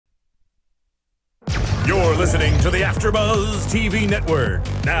You're listening to the AfterBuzz TV network,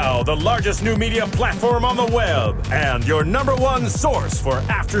 now the largest new media platform on the web, and your #1 source for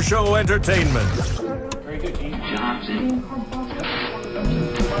after-show entertainment. Very good, Dean Johnson.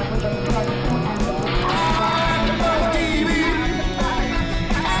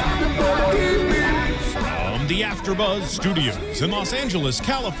 The AfterBuzz Studios in Los Angeles,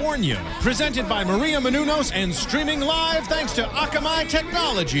 California. Presented by Maria Menounos and streaming live thanks to Akamai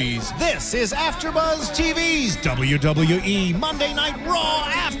Technologies. This is AfterBuzz TV's WWE Monday Night Raw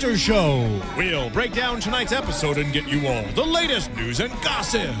After Show. We'll break down tonight's episode and get you all the latest news and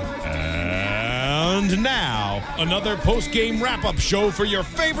gossip. And now, another post-game wrap-up show for your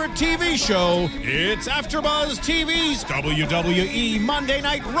favorite TV show. It's AfterBuzz TV's WWE Monday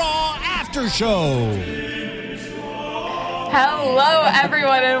Night Raw After Show. Hello,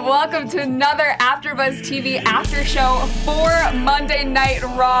 everyone, and welcome to another AfterBuzz TV After Show for Monday Night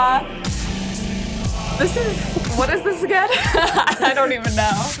Raw. What is this again? I don't even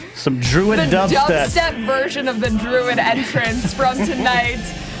know. Some Druid dubstep. The dubstep version of the Druid entrance from tonight.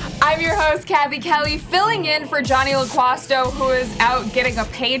 I'm your host, Cathy Kelley, filling in for Johnny LaQuasto, who is out getting a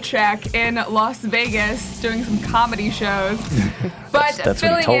paycheck in Las Vegas, doing some comedy shows. But that's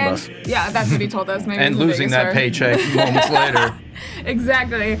what he told us. Yeah, that's what he told us. Maybe and losing that paycheck moments later.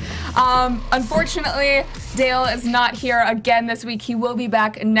 Exactly. Unfortunately, Dale is not here again this week. He will be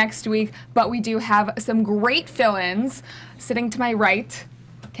back next week, but we do have some great fill-ins. Sitting to my right,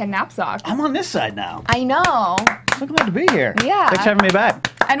 Ken Napzok. I'm on this side now. I know. So glad to be here. Yeah. Thanks for having me back.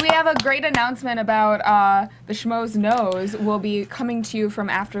 And we have a great announcement about the Schmoes Knows will be coming to you from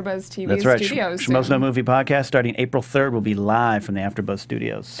AfterBuzz TV That's right. Studios. Schmoes Know Movie Podcast starting April 3rd will be live from the AfterBuzz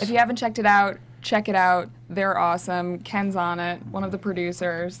Studios. If you haven't checked it out, check it out. They're awesome. Ken's on it, one of the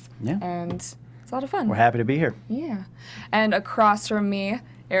producers. Yeah. And it's a lot of fun. We're happy to be here. Yeah. And across from me,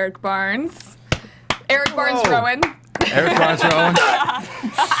 Erik Barnes. Erik Barnes Rowan. Erik Barnes Rowan.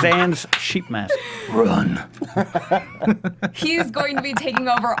 Sans sheep mask. Run. He's going to be taking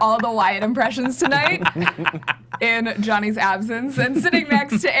over all the Wyatt impressions tonight in Johnny's absence. And sitting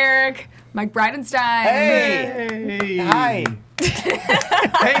next to Erik, Mike Bridenstine. Hey! Hi!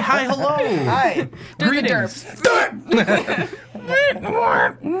 Hey, hi, hello. Hi! Do Greetings. the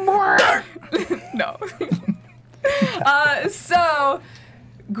derps. No. So,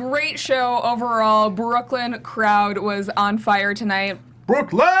 great show overall. Brooklyn crowd was on fire tonight.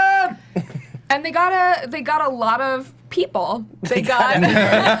 Brooklyn! And they got a lot of people. They got They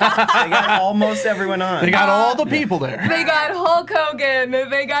got almost everyone on. They got all the people there. They got Hulk Hogan,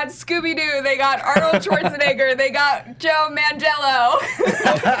 they got Scooby-Doo, they got Arnold Schwarzenegger, they got Joe Manganiello.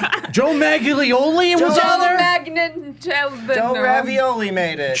 Joe Maglioli was on there? Joe Ravioli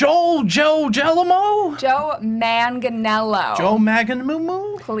made it. Joe Gelamo? Joe Manganiello. Joe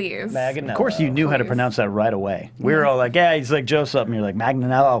Maganimumu? Please. Of course you knew how to pronounce that right away. We were all like, yeah, he's like Joe something. You're like,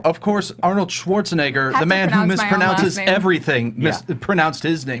 Magnanello. Of course, Arnold Schwarzenegger, the man who mispronounces everything, mispronounced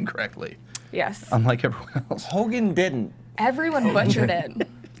his name correctly. Yes. Unlike everyone else. Hogan didn't. Everyone butchered it.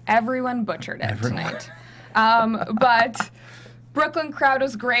 Everyone butchered it tonight. But Brooklyn crowd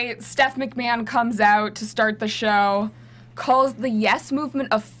was great. Steph McMahon comes out to start the show, calls the Yes Movement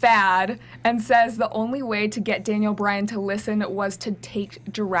a fad, and says the only way to get Daniel Bryan to listen was to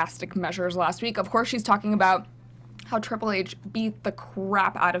take drastic measures last week. Of course, she's talking about how Triple H beat the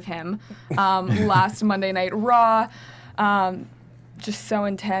crap out of him last Monday Night Raw. Just so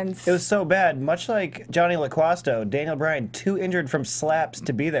intense. It was so bad. Much like Johnny LaQuasto, Daniel Bryan, too injured from slaps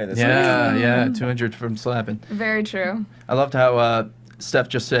to be there this week. Yeah, too injured from slapping. Very true. I loved how Steph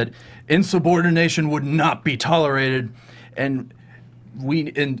just said, insubordination would not be tolerated, and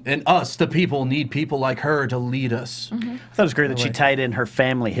we and us, the people, need people like her to lead us. I thought it was great that she tied in her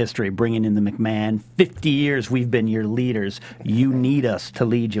family history, bringing in the McMahon. 50 years we've been your leaders. You need us to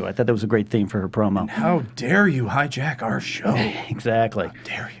lead you. I thought that was a great theme for her promo. How dare you hijack our show? Exactly. How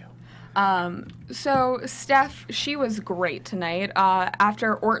dare you? So Steph, she was great tonight.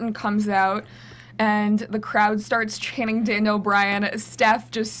 After Orton comes out and the crowd starts chanting Daniel Bryan, Steph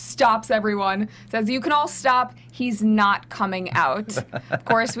just stops everyone, says, "You can all stop. He's not coming out." Of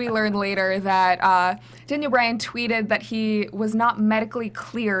course, we learned later that Daniel Bryan tweeted that he was not medically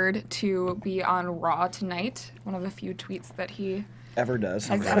cleared to be on Raw tonight. One of the few tweets that he Ever does.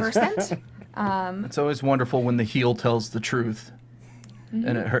 has ever sent. It's always wonderful when the heel tells the truth,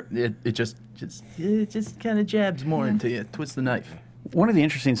 and it just kind of jabs more into you, twists the knife. One of the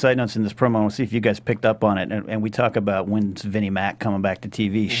interesting side notes in this promo, we'll see if you guys picked up on it, and we talk about when's Vinnie Mac coming back to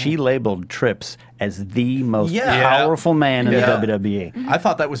TV. She labeled Trips as the most powerful man in the WWE. I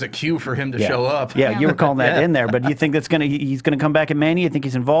thought that was a cue for him to show up. Yeah, you were calling that in there, but do you think he's gonna come back at Mania? You think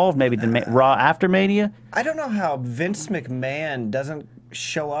he's involved? Maybe the Raw after Mania? I don't know how Vince McMahon doesn't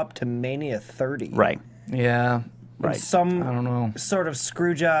show up to Mania 30. Right. Yeah. Right. Some I don't know. sort of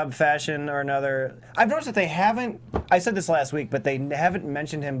screw job fashion or another. I've noticed that they haven't, I said this last week, but they haven't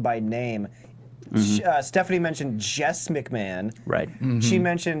mentioned him by name. Stephanie mentioned Jess McMahon. Right. She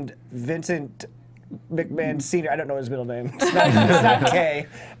mentioned Vincent McMahon Sr. I don't know his middle name. It's not K.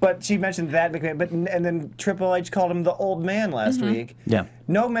 But she mentioned that McMahon. And then Triple H called him the old man last week. Yeah.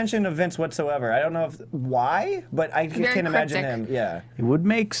 No mention of Vince whatsoever. I don't know why, but I can't imagine him. Yeah. It would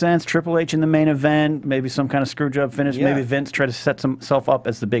make sense. Triple H in the main event, maybe some kind of screw job finish. Yeah. Maybe Vince try to set himself up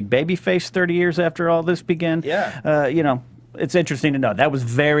as the big baby face 30 years after all this began. Yeah. You know, it's interesting to know. That was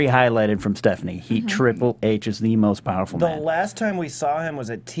very highlighted from Stephanie. Triple H is the most powerful The man. last time we saw him was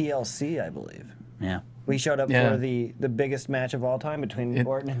at TLC, I believe. Yeah. We showed up for the biggest match of all time between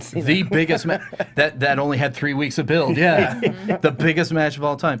Orton and Cena. The biggest match. That only had 3 weeks of build. Yeah. The biggest match of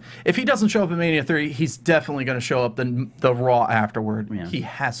all time. If he doesn't show up at Mania 3, he's definitely going to show up the Raw afterward. Yeah. He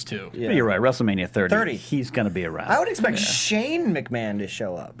has to. Yeah. You're right. WrestleMania 30. He's going to be around. I would expect Shane McMahon to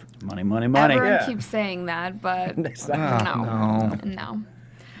show up. Money, money, money. Everyone keeps saying that, but no.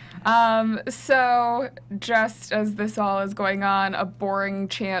 So just as this all is going on, a boring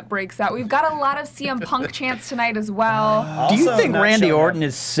chant breaks out. We've got a lot of CM Punk chants tonight as well. Do you Also think not Randy showing Orton up.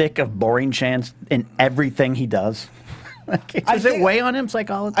 is sick of boring chants in everything he does? Does it weigh on him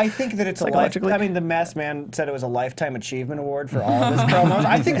I think that it's a psychologically? I mean, the Masked Man said it was a Lifetime Achievement Award for all of his promos.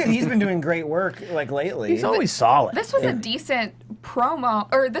 I think that he's been doing great work, like, lately. He's always solid. This was a decent promo,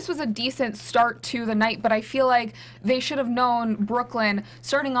 or this was a decent start to the night, but I feel like they should have known Brooklyn,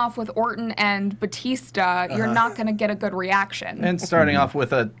 starting off with Orton and Batista, you're not going to get a good reaction. And starting off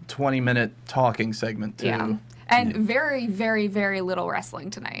with a 20-minute talking segment, too. Yeah. And very, very, very little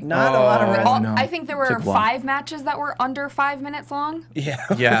wrestling tonight. Not a lot of wrestling. I think there were 5 matches that were under 5 minutes long. Yeah.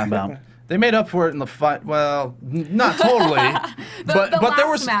 Yeah. They made up for it in the fight. Well, not totally. but there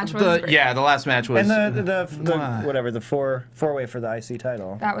was match was great. the last match was And the four-way for the IC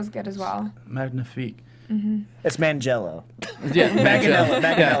title. That was good as well. magnifique. It's Mangello. Yeah,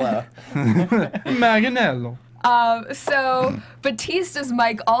 Manganello. Maganello. So Batista's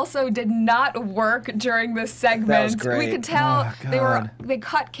mic also did not work during this segment. That was great. We could tell they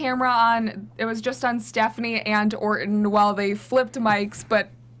cut camera on. It was just on Stephanie and Orton while they flipped mics, but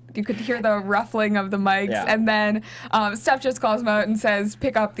you could hear the ruffling of the mics. Yeah. And then Steph just calls him out and says,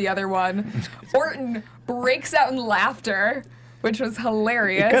 "Pick up the other one." Orton breaks out in laughter, which was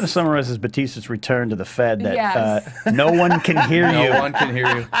hilarious. It kind of summarizes Batista's return to the Fed that Yes. no one can hear you. No one can hear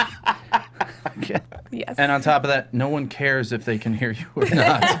you. Yes. And on top of that, no one cares if they can hear you or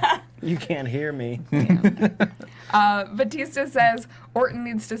not. You can't hear me. Batista says Orton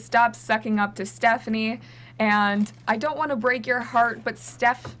needs to stop sucking up to Stephanie. And I don't want to break your heart, but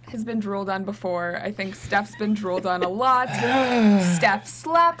Steph has been drooled on before. I think Steph's been drooled on a lot. Steph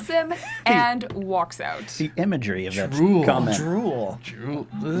slaps him and walks out. The imagery of that Drool. comment. Drool.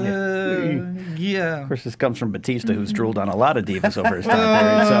 Yeah. Of course, this comes from Batista, who's drooled on a lot of divas over his time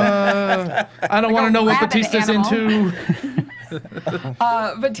period. So. I don't want to know what rabid Batista's animal. into.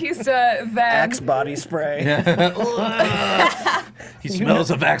 Batista then... Axe body spray. He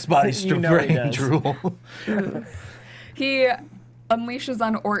smells of Axe body You know he spray does. drool. He unleashes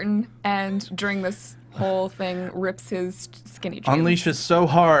on Orton, and during this whole thing, rips his skinny jeans. Unleashes so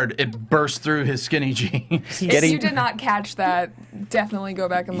hard, it bursts through his skinny jeans. If you did not catch that, definitely go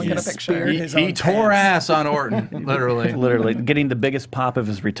back and look at a picture. He tore ass on Orton, literally. Literally getting the biggest pop of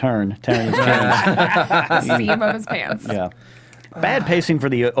his return, tearing his pants. The seam of his pants. Yeah. Bad pacing for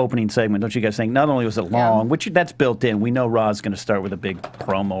the opening segment, don't you guys think? Not only was it long, which that's built in. We know Raw's going to start with a big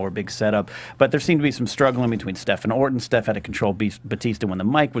promo or big setup, but there seemed to be some struggling between Steph and Orton. Steph had to control Batista when the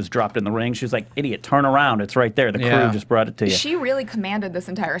mic was dropped in the ring. She was like, "Idiot, turn around. It's right there." The crew just brought it to you. She really commanded this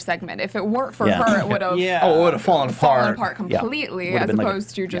entire segment. If it weren't for her, it would have Oh, it would have fallen apart. completely, Would've as been like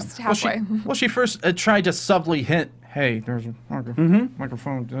opposed to just halfway. Well, she first tried to subtly hint, "Hey, there's a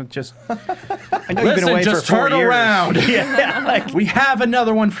microphone. Just I know you've been away just for 4 turn years. around. Yeah, like We have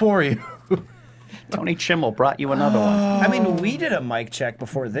another one for you." Tony Chimmel brought you another one. I mean, we did a mic check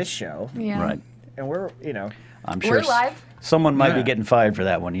before this show, Yeah. Right. and we're, you know, I'm sure We're live. someone might be getting fired for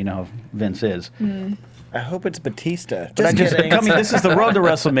that one. You know how Vince is. I hope it's Batista. But Just kidding. this is the road to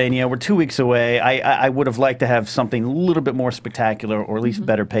WrestleMania. We're 2 weeks away. I would have liked to have something a little bit more spectacular, or at least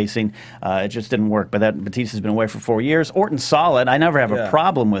better pacing. It just didn't work. But Batista's been away for 4 years. Orton's solid. I never have a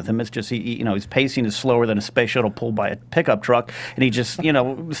problem with him. It's just his pacing is slower than a space shuttle pulled by a pickup truck, and he just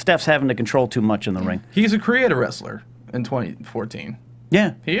Steph's having to control too much in the ring. He's a creative wrestler in 2014.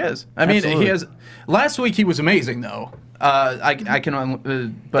 Yeah, he is. I mean, Absolutely. he has. Last week he was amazing though. I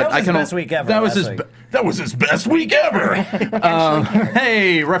can, but that was his best week ever. That was that was his best week ever.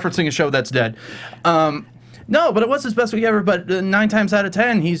 Hey, referencing a show that's dead. No, but it was his best week ever. But 9 times out of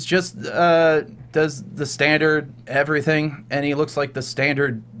 10, he's just does the standard everything, and he looks like the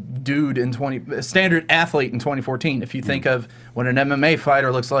standard dude in standard athlete in 2014. If you think of what an MMA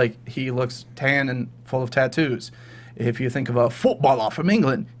fighter looks like, he looks tan and full of tattoos. If you think of a footballer from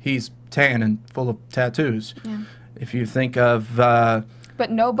England, he's tan and full of tattoos. Yeah. If you think of...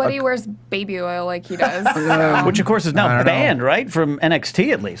 but nobody wears baby oil like he does. Which, of course, is now banned, right? From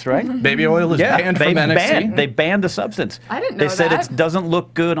NXT, at least, right? Baby oil is banned from NXT? They banned the substance. I didn't know They said that. it doesn't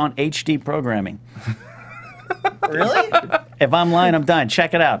look good on HD programming. Really? If I'm lying, I'm dying.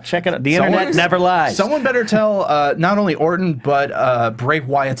 Check it out. Check it out. The internet never lies. Someone better tell not only Orton, but Bray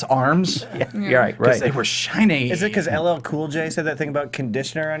Wyatt's arms. You're right. Because they were shiny. Is it because LL Cool J said that thing about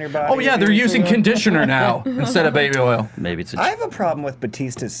conditioner on your body? Oh, yeah, they're using conditioner now instead of baby oil. Maybe it's I have a problem with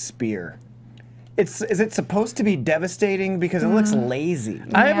Batista's spear. Is it supposed to be devastating because it looks lazy?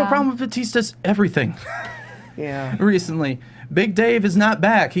 I have a problem with Batista's everything. Yeah. Recently. Big Dave is not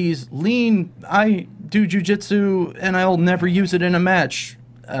back. He's lean. I do jujitsu, and I'll never use it in a match.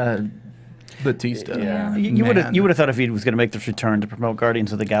 Batista. Yeah. You would have thought if he was going to make this return to promote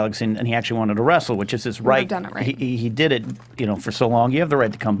Guardians of the Galaxy and he actually wanted to wrestle, which is his right. Done it right. He did it, for so long. You have the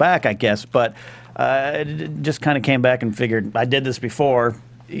right to come back, I guess, but it just kind of came back and figured, I did this before.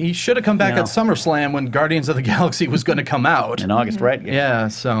 He should have come back at SummerSlam when Guardians of the Galaxy was going to come out. In August, right? Yeah,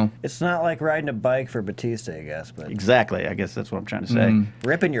 so. It's not like riding a bike for Batista, I guess. But Exactly. I guess that's what I'm trying to say.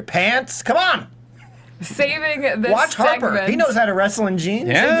 ripping your pants? Come on! Saving this Watch segment. Harper. He knows how to wrestle in jeans.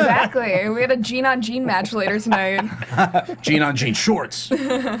 Yeah. Exactly. We had a Gene on Gene match later tonight. Gene on Gene shorts.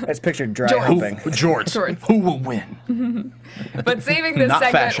 It's pictured dry Jorts. humping. Jorts. Jorts. Who will win? But saving this Not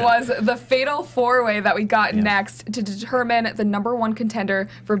segment fashion. was the fatal four-way that we got next to determine the #1 contender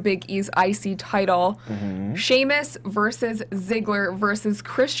for Big E's IC title. Sheamus versus Ziggler versus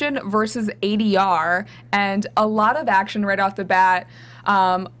Christian versus ADR. And a lot of action right off the bat.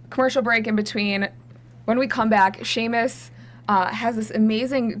 Commercial break in between. When we come back, Sheamus has this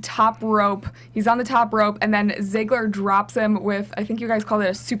amazing top rope. He's on the top rope, and then Ziggler drops him with, I think you guys called it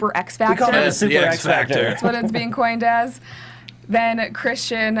a Super X Factor. We call it a Yes, Super the X X Factor. Factor. That's what it's being coined as. Then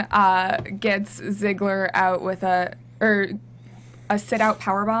Christian gets Ziggler out with a sit-out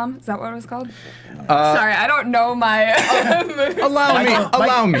powerbomb. Is that what it was called? Sorry, I don't know my moves.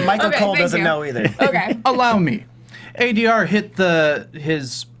 Allow me. Michael Okay, Cole thank doesn't you. know either. Okay. Allow me. ADR hit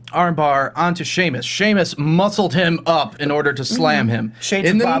his armbar onto Sheamus. Sheamus muscled him up in order to slam him. Shades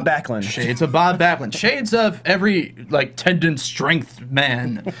of Bob Backlund. Shades of Bob Backlund. Shades of every tendon strength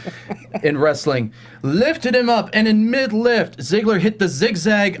man in wrestling. Lifted him up, and in mid-lift, Ziggler hit the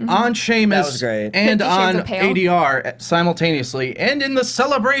zigzag on Sheamus That was great. and 50 Shades on of Pale. ADR simultaneously. And in the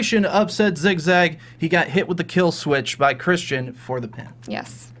celebration of said zigzag, he got hit with the kill switch by Christian for the pin.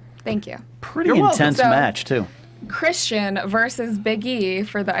 Yes. Thank you. Pretty You're welcome. intense So- match, too. Christian versus Big E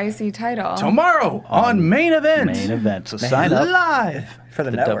for the IC title. Tomorrow on Main Event. Main event. So sign up. Live. For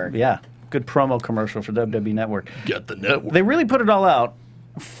the The network. Yeah. Good promo commercial for WWE Network. Get the network. They really put it all out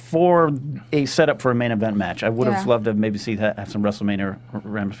for a setup for a main event match. I would have loved to maybe see that have some WrestleMania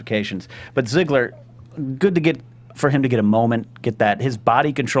ramifications. But Ziggler, good to get for him to get a moment, get that his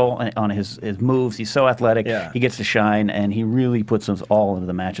body control on his moves. He's so athletic. Yeah. He gets to shine, and he really puts us all into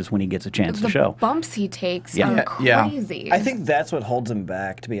the matches when he gets a chance The to show. bumps he takes Yeah. are Yeah. crazy. I think that's what holds him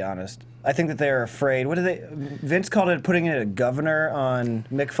back, to be honest. I think that they're afraid. What do they? Vince called it putting in a governor on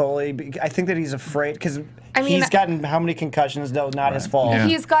Mick Foley. I think that he's afraid because I mean, he's gotten how many concussions? No, not his fault. Yeah.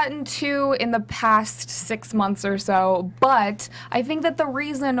 He's gotten 2 in the past 6 months or so, but I think that the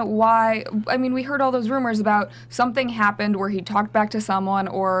reason why, I mean, we heard all those rumors about something happened where he talked back to someone,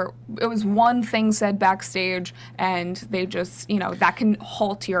 or it was one thing said backstage, and they just, that can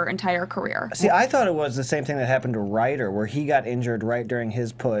halt your entire career. See, I thought it was the same thing that happened to Ryder, where he got injured right during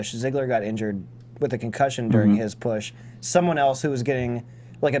his push. Ziggler got injured with a concussion during his push. Someone else who was getting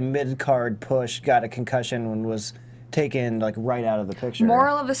like a mid-card push got a concussion and was taken right out of the picture.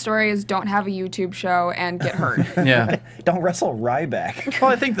 Moral of the story is don't have a YouTube show and get hurt. Yeah. Don't wrestle Ryback.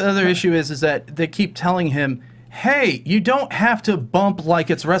 Well, I think the other issue is that they keep telling him, hey, you don't have to bump like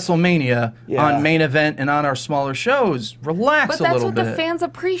it's WrestleMania on Main Event and on our smaller shows. Relax a little bit. But that's what the fans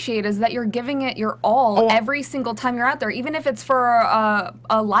appreciate, is that you're giving it your all every single time you're out there, even if it's for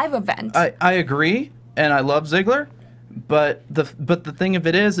a live event. I agree, and I love Ziggler, but the thing of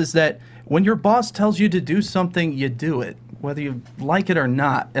it is that when your boss tells you to do something, you do it, whether you like it or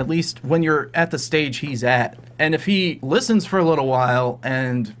not, at least when you're at the stage he's at. And if he listens for a little while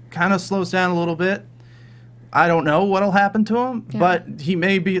and kind of slows down a little bit, I don't know what'll happen to him, but they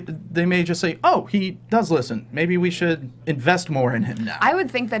may just say, oh, he does listen. Maybe we should invest more in him now. I would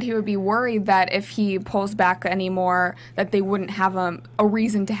think that he would be worried that if he pulls back anymore, that they wouldn't have a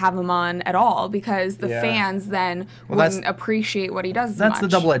reason to have him on at all, because the fans then wouldn't appreciate what he does as much. That's the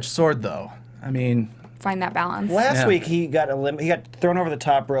double-edged sword, though. I mean... Find that balance. Last week he got thrown over the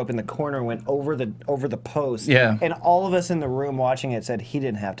top rope in the corner and went over the post. Yeah. And all of us in the room watching it said he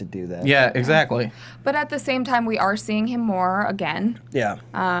didn't have to do that. Yeah, exactly. But at the same time, we are seeing him more again. Yeah.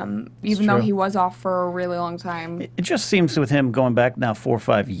 Even though he was off for a really long time. It just seems with him going back now 4 or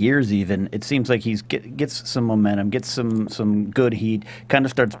 5 years even, it seems like he gets some momentum, gets some good heat, kind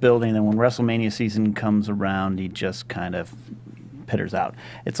of starts building, and when WrestleMania season comes around, he just kind of pitters out.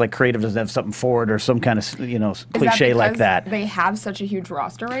 It's like creative doesn't have something forward or some kind of cliche like that. They have such a huge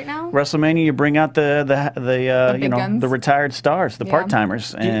roster right now. WrestleMania, you bring out the the retired stars, the part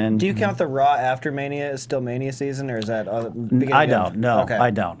timers. And do you count the Raw after Mania as still Mania season, or is that beginning? I don't. No, okay. I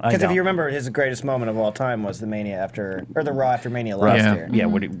don't. Because if you remember, his greatest moment of all time was the Mania after, or the Raw after Mania last year. Yeah,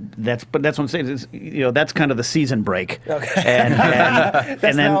 that's what I'm saying. Is, that's kind of the season break. Okay. And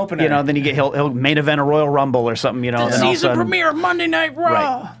then the opener. then he'll main event a Royal Rumble or something. The season premiere of Monday Night Raw.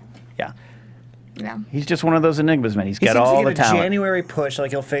 Right. Yeah. He's just one of those enigmas, man. He's got all the talent. A January push, like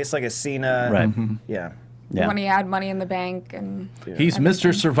he'll face like a Cena. Right. Yeah. When he had Money in the Bank and he's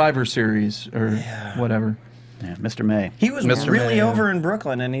Mr. Survivor Series or whatever. Yeah, Mr. May. He was really over in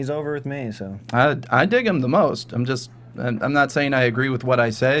Brooklyn, and he's over with me. So I dig him the most. I'm not saying I agree with what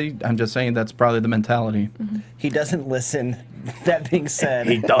I say. I'm just saying that's probably the mentality. He doesn't listen. That being said,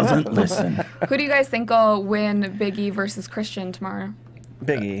 he doesn't listen. Who do you guys think will win Big E versus Christian tomorrow?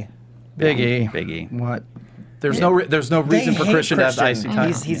 Big E. What? There's no reason for Christian to have the IC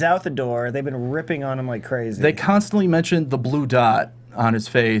title. He's out the door. They've been ripping on him like crazy. They constantly mentioned the blue dot on his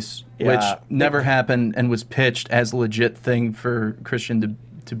face, which never happened and was pitched as a legit thing for Christian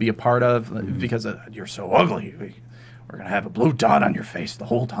to be a part of because you're so ugly. We're going to have a blue dot on your face the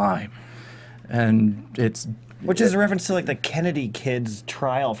whole time. And which is a reference to like the Kennedy kids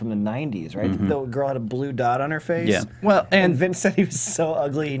trial from the 90s, right? The girl had a blue dot on her face. Yeah. Well, and Vince said he was so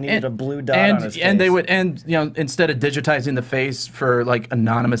ugly he needed a blue dot on his face. And they would, instead of digitizing the face for like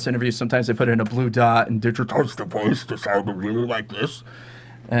anonymous interviews, sometimes they put in a blue dot and digitize the voice to sound really like this.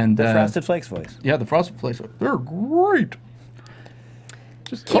 And the Frosted Flakes voice. Yeah, the Frosted Flakes. They're great.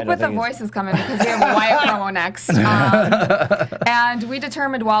 Just keep with the voices coming because we have a Wyatt promo next. And we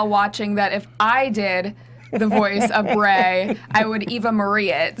determined while watching that if I did the voice of Bray, I would Eva Marie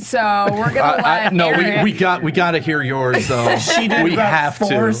it. So we're gonna let Erik... we got to hear yours though. She did about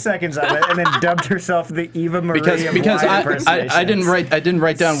 4 seconds of it and then dubbed herself the Eva Marie because I didn't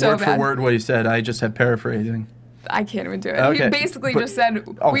write down word for word what he said. I just have paraphrasing. I can't even do it. Okay. He basically just said,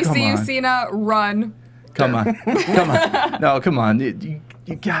 "We see you, Cena. Run." Come on, come on. No, come on.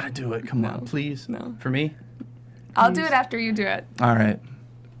 You gotta do it. Come on, please. No. For me. I'll do it after you do it. All right.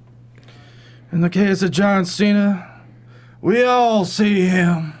 In the case of John Cena, we all see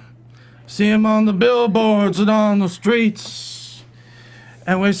him. See him on the billboards and on the streets.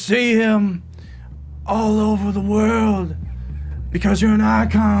 And we see him all over the world because you're an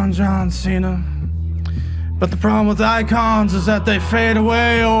icon, John Cena. But the problem with icons is that they fade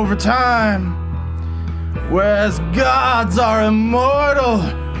away over time, whereas gods are immortal.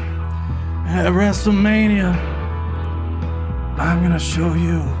 At WrestleMania, I'm gonna show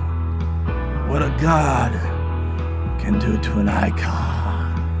you what a god can do to an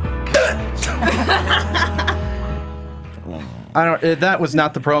icon. That was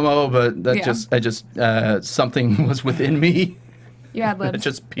not the promo, but that something was within me. You had libs. That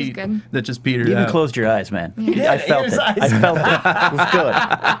just petered You even out. closed your eyes, man. Yeah. I felt it. I felt it. It was good.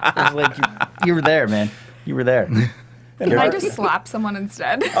 It was like you were there, man. You were there. Can I just slap someone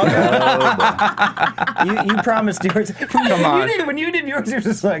instead? You promised yours. Come on. When you did yours, you were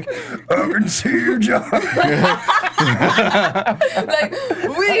just like, I can see you, John. Like,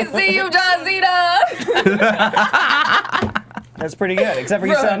 we see you, John Cena. That's pretty good, except for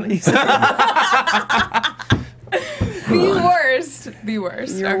you sound. The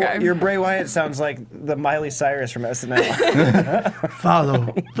worst. Your Bray Wyatt sounds like the Miley Cyrus from SNL.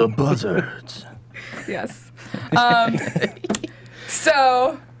 Follow the buzzards. Yes.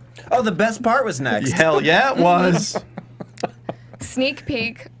 So, Oh, the best part was next. Hell yeah, it was. sneak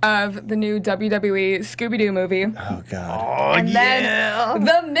peek of the new WWE Scooby-Doo movie. Oh, God. And then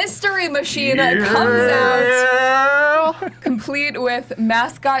the Mystery Machine comes out, complete with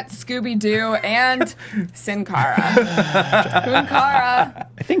mascot Scooby-Doo and Sin Cara. Sin Cara.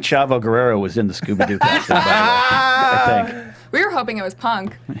 I think Chavo Guerrero was in the Scooby-Doo costume, by the way. I think. We were hoping it was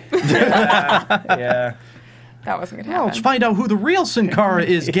Punk. Yeah. That wasn't gonna Well, happen. let's find out who the real Sin Cara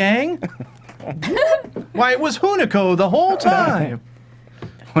is, gang. Why, it was Hunico the whole time.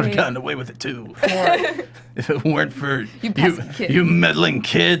 Would have gotten away with it, too. If it weren't for pesky kids. you meddling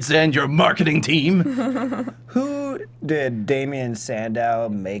kids and your marketing team. Who did Damian Sandow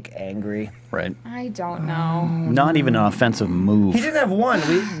make angry? Right. I don't know. Not even an offensive move. He didn't have one.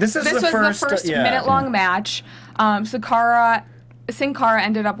 This This was the first minute-long match. Sin Cara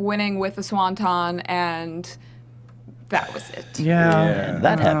ended up winning with the Swanton, and that was it. Yeah.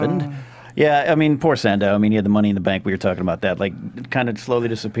 That happened. Yeah, I mean, poor Sandow. I mean, he had the Money in the Bank. We were talking about that. Like, it kind of slowly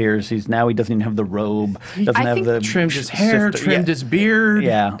disappears. Now he doesn't even have the robe. Doesn't I have think the Trimmed his hair, trimmed his beard.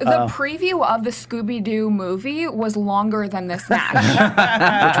 Yeah. The preview of the Scooby-Doo movie was longer than this match.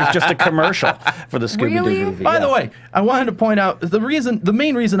 Which was just a commercial for the Scooby-Doo Really? movie. By yeah. the way, I wanted to point out the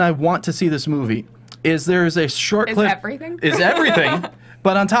main reason I want to see this movie is there's a short Is clip. everything? Is everything.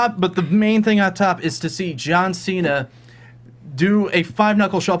 But the main thing on top is to see John Cena do a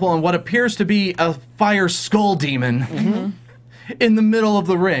 5-knuckle shuffle on what appears to be a fire skull demon in the middle of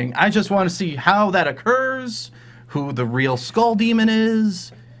the ring. I just want to see how that occurs, who the real skull demon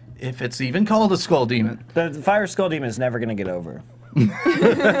is, if it's even called a skull demon. The Fire Skull Demon is never going to get over.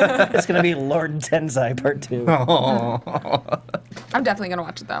 It's going to be Lord Tensai Part 2. I'm definitely gonna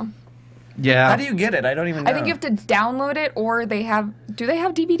watch it though. Yeah. How do you get it? I don't even know. I think you have to download it, or they have. Do they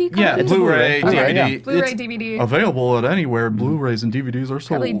have DVD copies? Yeah, Blu-ray, Blu-ray, DVD. yeah. Blu-ray, It's DVD. available at anywhere Blu-rays and DVDs are sold.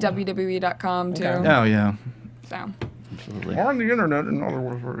 Probably WWE.com too. Okay. Oh, yeah. So. Or on the internet, in other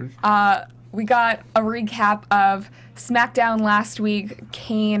words. We got a recap of SmackDown last week.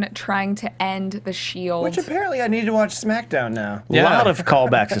 Kane trying to end the Shield. Which apparently I need to watch SmackDown now. A lot of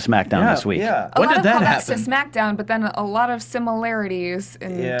callbacks to SmackDown this week. Yeah. a When lot did of that callbacks happen? to SmackDown, but then a lot of similarities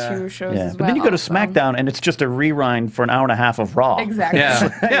in Yeah. two shows Yeah. as well. But then you go to so- SmackDown and it's just a rewind for an hour and a half of Raw. Exactly. Yeah.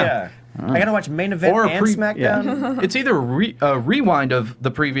 Yeah. I got to watch Main Event Or a and pre- SmackDown. It's either a rewind of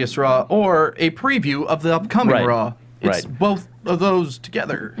the previous Raw or a preview of the upcoming Right. Raw. It's Right. both of those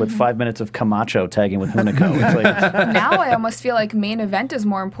together. With 5 minutes of Camacho tagging with Hunico. It's like, Now I almost feel like Main Event is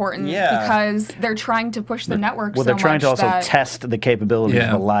more important Yeah. because they're trying to push the network well, so they're trying much to also that test the capabilities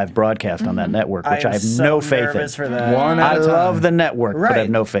Yeah. of a live broadcast on that network, which I am have so no faith in. nervous for that. One at I a time. love the network, but I have Right.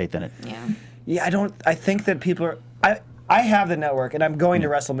 no faith in it. yeah. Yeah, I think that people are. I have the network and I'm going to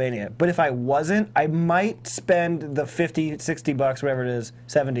WrestleMania, but if I wasn't, I might spend the 50, 60 bucks, whatever it is,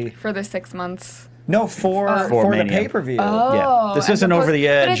 70. For the 6 months. No, for For the Mania. pay-per-view. Yeah. This as isn't over the but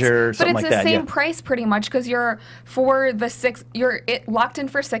edge it's- or something But like it's that. the same Yeah. price pretty much because you're locked in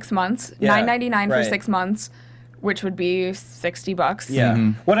for 6 months, Yeah, $9.99 for right. 6 months, which would be $60. Yeah.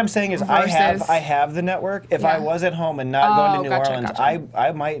 What I'm saying is I Versus- have the network. If I Yeah. was at home and not going to New gotcha, Orleans, gotcha.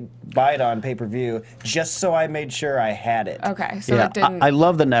 I might buy it on pay-per-view just so I made sure I had it. Okay, so Yeah, it didn't I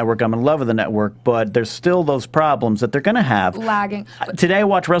love the network. I'm in love with the network, but there's still those problems that they're going to have. lagging. Today I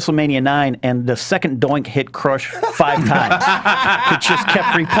watched WrestleMania 9, and the second doink hit Crush 5 times. It just kept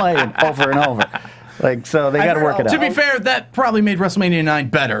replaying over and over. Like, so they got to heard work it a- To out. be fair, that probably made WrestleMania 9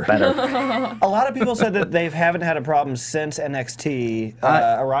 better. Better. A lot of people said that they haven't had a problem since NXT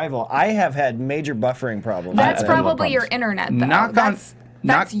arrival. I have had major buffering problems. That's with it. probably your internet, though. Knock on-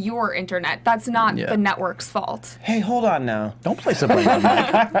 That's your internet. That's not Yeah. the network's fault. Hey, hold on now. Don't place a blame on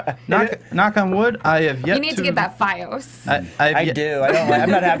Mike. Knock on wood, I have yet You need to get that FiOS. I do. I'm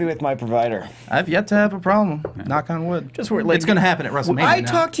not happy with my provider. I've yet to have a problem. Knock on wood. Just where, like, It's going to happen at WrestleMania. I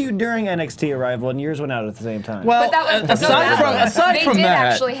now. talked to you during NXT arrival, and yours went out at the same time. Well, But that was aside they from did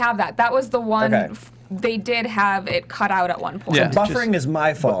that, actually have that. That was the one Okay. they did have it cut out at one point. Yeah. buffering is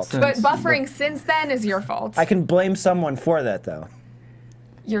my fault. But buffering since then is your fault. I can blame someone for that, though.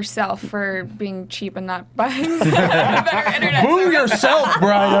 Yourself for being cheap and not buying better internet. boo service. yourself,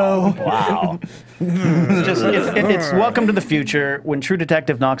 Brido. Wow. It's welcome to the future. When True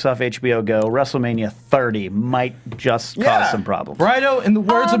Detective knocks off HBO Go, WrestleMania 30 might just Yeah. cause some problems. Brido, in the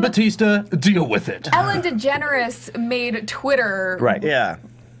words of Batista, deal with it. Ellen DeGeneres made Twitter Right. Yeah.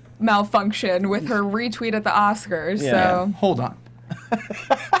 malfunction with her retweet at the Oscars. Yeah. So Hold on.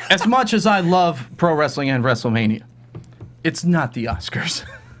 As much as I love pro wrestling and WrestleMania, it's not the Oscars.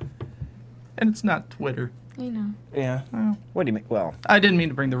 And it's not Twitter. I know. Yeah. What do you mean? Well, I didn't mean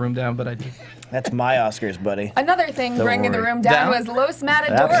to bring the room down, but I did. that's my Oscars, buddy. Another thing Don't bringing the worry. room down Down? was Los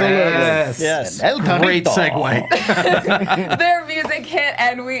Matadores. Absolutely. Yes. El Great Torito. segue. Their music hit,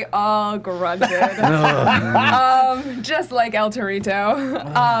 and we all grunted. Just like El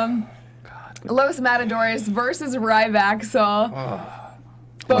Torito. Los Matadores versus Ryback.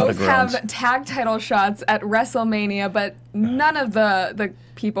 Both groans. have tag title shots at WrestleMania, but none of the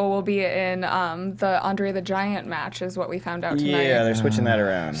people will be in the Andre the Giant match, is what we found out tonight. Yeah, they're switching that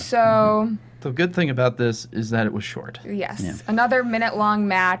around. So, The good thing about this is that it was short. yes, another minute-long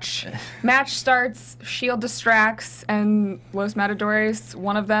match. Match starts, Shield distracts, and Los Matadores,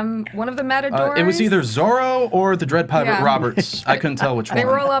 one of the Matadores. It was either Zorro or the Dread Pirate Yeah. Roberts. I couldn't tell which They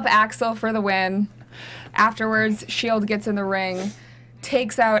one. roll up Axel for the win. Afterwards, Shield gets in the ring,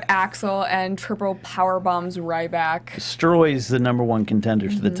 takes out Axel, and triple power bombs Ryback. Destroys the #1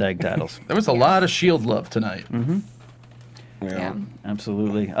 contenders for the tag titles. There was a lot of Shield love tonight. Yeah.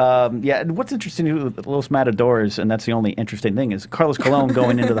 Absolutely. Yeah, and what's interesting with Los Matadores, and that's the only interesting thing, is Carlos Colon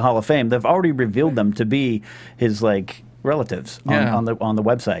going into the Hall of Fame. They've already revealed them to be his relatives on the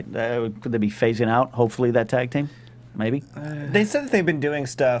website. Could they be phasing out, hopefully, that tag team? Maybe. They said that they've been doing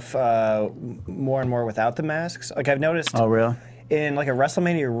stuff more and more without the masks. Like I've noticed. Oh, really? In like a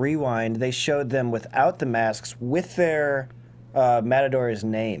WrestleMania Rewind, they showed them without the masks with their Matadors'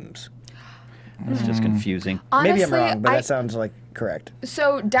 names. It's just confusing. Maybe I'm Honestly, wrong, but that sounds like correct.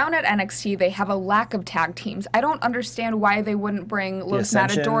 So down at NXT, they have a lack of tag teams. I don't understand why they wouldn't bring Los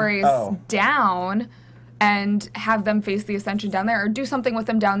Ascension? Matadores Oh. down and have them face the Ascension down there, or do something with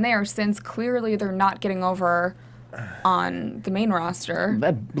them down there, since clearly they're not getting over on the main roster.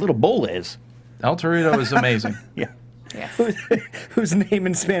 That little bull is. El Torito is amazing. Yeah. Yes. Whose name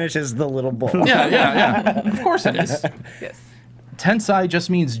in Spanish is the Little Bull. Yeah. Of course it is. Yes. Tensai just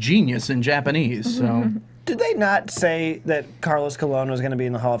means genius in Japanese, so... Did they not say that Carlos Colon was going to be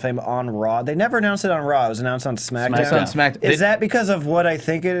in the Hall of Fame on Raw? They never announced it on Raw. It was announced on SmackDown. It's on SmackDown. Is that because of what I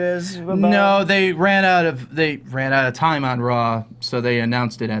think it is? About? No, they ran out of time on Raw, so they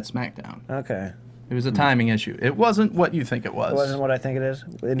announced it at SmackDown. Okay. It was a timing issue. It wasn't what you think it was. It wasn't what I think it is?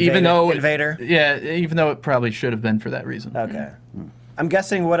 Even though Invader? even though it probably should have been for that reason. Okay. I'm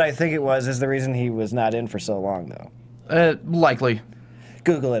guessing what I think it was is the reason he was not in for so long, though. Likely.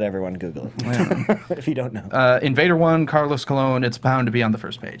 Google it, everyone. Google it. If you don't know. Invader 1, Carlos Colon, it's bound to be on the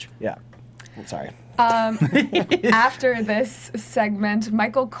first page. Yeah. Sorry. After this segment,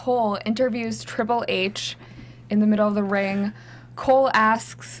 Michael Cole interviews Triple H in the middle of the ring. Cole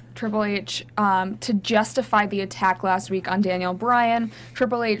asks Triple H to justify the attack last week on Daniel Bryan.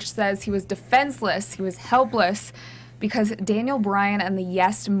 Triple H says he was defenseless, he was helpless, because Daniel Bryan and the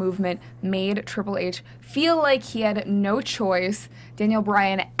Yes movement made Triple H feel like he had no choice. Daniel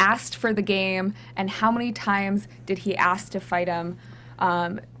Bryan asked for the game, and how many times did he ask to fight him?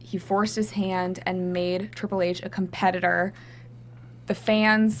 He forced his hand and made Triple H a competitor. The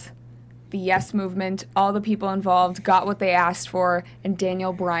fans, the Yes movement, all the people involved got what they asked for, and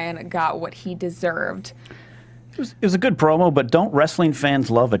Daniel Bryan got what he deserved. It was a good promo, but don't wrestling fans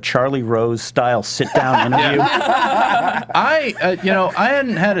love a Charlie Rose style sit-down interview? I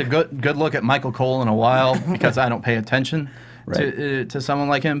hadn't had a good look at Michael Cole in a while because I don't pay attention to someone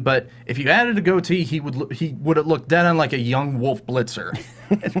like him. But if you added a goatee, he would have looked dead on like a young Wolf Blitzer.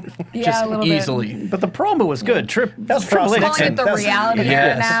 Yeah, Just a little easily. bit. But the promo was good. That's Triple H Frosty. Calling it the That's- reality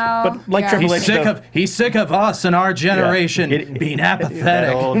yes. now. But like Yeah. Triple H- He's sick of us and our generation being That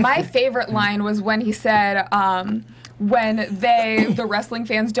apathetic. old- My favorite line was when he said, when the wrestling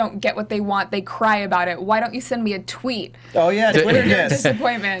fans don't get what they want, they cry about it. Why don't you send me a tweet? Oh, yeah, Twitter Your diss.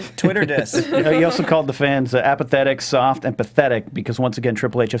 disappointment. Twitter diss. He also called the fans apathetic, soft, and pathetic because, once again,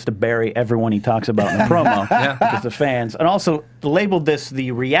 Triple H has to bury everyone he talks about in the promo because the fans. And also labeled this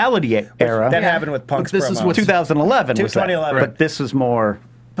the reality era. That happened with Punk's This is promo. what's- 2011 was that. 2011. But this was more...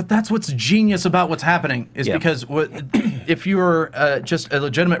 But that's what's genius about what's happening is Yeah. because if you're just a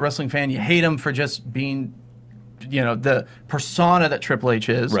legitimate wrestling fan, you hate him for just being, the persona that Triple H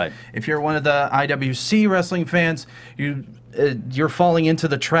is. Right. If you're one of the IWC wrestling fans, you're falling into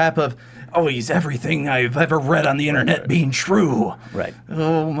the trap of, oh, he's everything I've ever read on the internet being true. Right.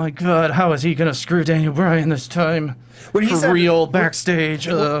 Oh my God, how is he gonna screw Daniel Bryan this time? Well, he For said- real, backstage.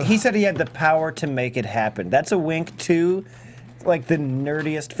 He said he had the power to make it happen. That's a wink to like the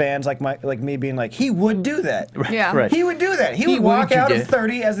nerdiest fans like me being like, he would do that. Yeah. Right. He would do that. He would walk out of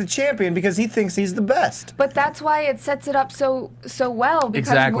 30 as the champion because he thinks he's the best. But that's why it sets it up so well,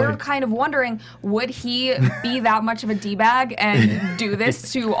 because we're kind of wondering, would he be that much of a D-bag and do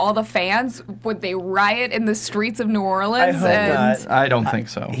this to all the fans? Would they riot in the streets of New Orleans? I hope not. I don't think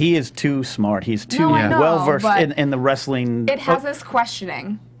so. He is too smart. He's too No, I know, well versed but in the wrestling. It has us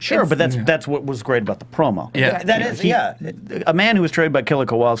questioning. Sure, but that's what was great about the promo. Yeah. That is, yeah. A man who was trained by Killer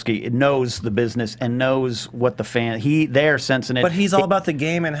Kowalski knows the business and knows what the fan. They're sensing it. But he's all about the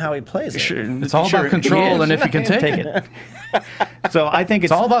game and how he plays it. It's all about control and if you can take it. So I think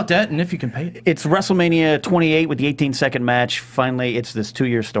It's all about debt and if you can pay it. It's WrestleMania 28 with the 18-second match. Finally, it's this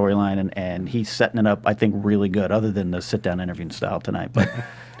 2-year storyline, and he's setting it up, I think, really good, other than the sit-down interview style tonight. But,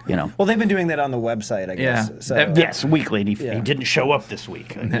 you know. Well, they've been doing that on the website, I guess. Yeah. So. Yes, weekly, and he didn't show up this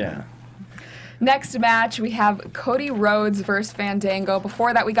week. Yeah. Next match, we have Cody Rhodes versus Fandango.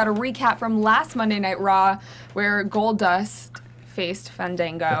 Before that, we got a recap from last Monday Night Raw, where Goldust faced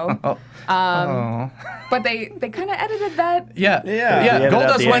Fandango. But they kind of edited that. Yeah. Yeah.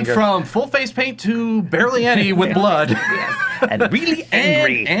 Goldust went from full face paint to barely any with blood. And really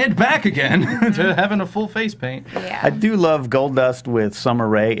angry. And back again to having a full face paint. Yeah. I do love Goldust with Summer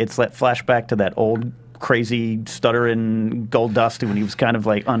Rae. It's that flashback to that old crazy stuttering Goldust when he was kind of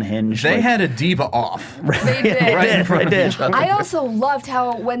like unhinged. They like, had a diva off. They did. Right in front of each other. I also loved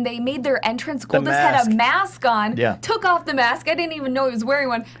how when they made their entrance, The Goldust had mask. a mask on, Yeah. took off the mask, I didn't even know he was wearing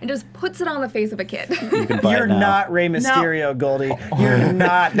one, and just puts it on the face of a kid. you can buy it You're now. not Rey Mysterio, Goldie. You're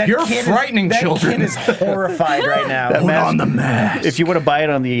not. That You're kid frightening that children. Kid is horrified right now. That mask- the mask. If you want to buy it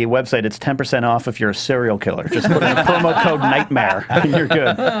on the website, it's 10% off if you're a serial killer. Just put in the promo code Nightmare, and you're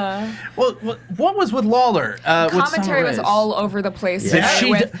good. Well, what was with Lawler? With Commentary Summer was Rae's? all over the place. If today she,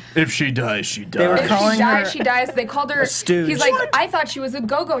 with, if she dies, she dies. They were if calling she dies, her she dies. They called her. stooge. He's like, I thought she was a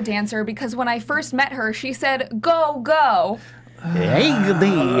go-go dancer because when I first met her, she said, "Go, go."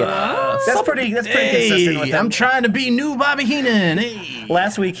 That's pretty consistent with him. I'm trying to be new Bobby Heenan. Hey.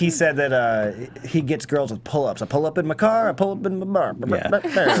 Last week he said that he gets girls with pull-ups. I pull up in my car. I pull up in my bar.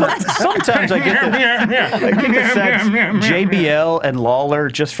 Sometimes I get the sense JBL and Lawler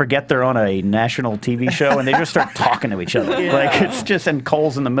just forget they're on a national TV show and they just start talking to each other. Like it's just, and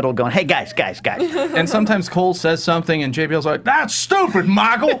Cole's in the middle going, "Hey guys. And sometimes Cole says something and JBL's like, "That's stupid,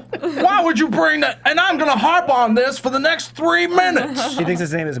 Michael. Why would you bring that? And I'm going to harp on this for the next 3 minutes." He thinks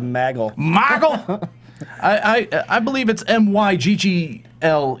his name is Maggle. Michael? I believe it's MYGGLE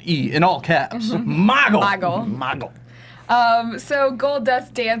in all caps. Moggle. Moggle. So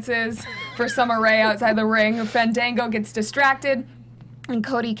Goldust dances for Summer Rae outside the ring. Fandango gets distracted, and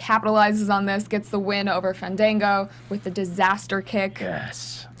Cody capitalizes on this, gets the win over Fandango with the disaster kick.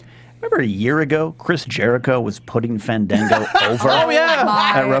 Yes. Remember a year ago, Chris Jericho was putting Fandango over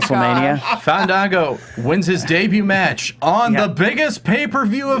yeah. at WrestleMania? Fandango wins his debut match on the biggest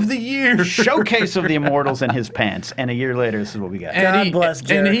pay-per-view of the year. Showcase of the Immortals in his pants. And a year later, this is what we got. God bless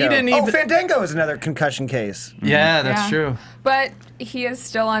Jericho. And he didn't even... Oh, Fandango is another concussion case. Yeah, that's Yeah. true. But he is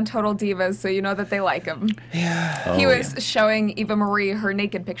still on Total Divas, so you know that they like him. Yeah. He was showing Eva Marie her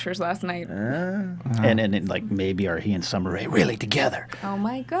naked pictures last night. And like, maybe are he and Summer Rae really together? Oh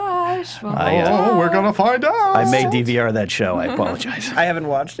my gosh. Well, We're going to find out. I may DVR that show. I apologize. I haven't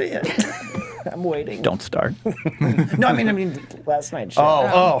watched it yet. I'm waiting. Don't start. No, I mean last night's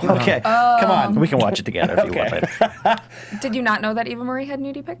show. Okay. Come on. We can watch it together if you want later. Did you not know that Eva Marie had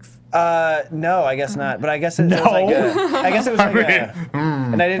nudie pics? No, I guess not. But I guess it was like I guess it was like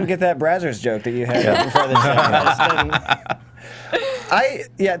and I didn't get that Brazzers joke that you had before the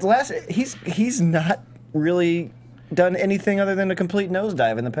show. He's not really done anything other than a complete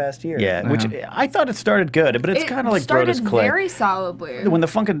nosedive in the past year. Yeah, which I thought it started good, but it's kind of like Brodus Clay. Very solidly. When the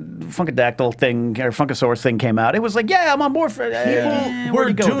Funkadactyl thing or Funkasaurus thing came out, it was like, yeah, I'm on board for People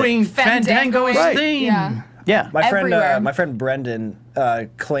were doing Fandango's Right. thing. Yeah. Yeah. Everywhere. My friend Brendan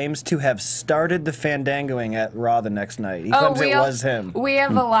claims to have started the Fandangoing at Raw the next night. He claims it was him. We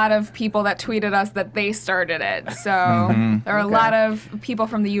have a lot of people that tweeted us that they started it. So there are a lot of people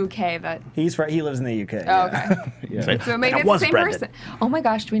from the UK that. He lives in the UK. Oh, okay. So maybe it's the same Brendan. person. Oh my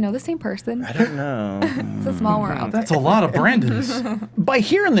gosh, do we know the same person? I don't know. It's a small world. That's a lot of Brandons. By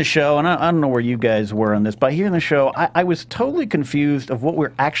hearing the show, and I don't know where you guys were on this, by hearing the show, I was totally confused of what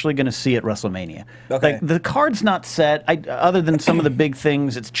we're actually going to see at WrestleMania. Okay. Like, the card's not set, other than some of the big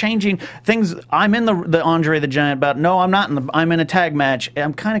things. It's changing things. I'm in the Andre the Giant bout. No, I'm not. I'm in a tag match.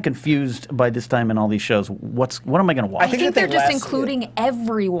 I'm kind of confused by this time in all these shows. What am I going to watch? I think they're just including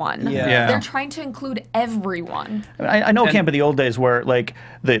everyone. Yeah. They're trying to include everyone. I know it can't be the old days where like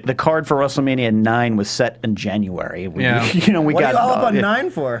the card for WrestleMania 9 was set in January. We What got are you all up on 9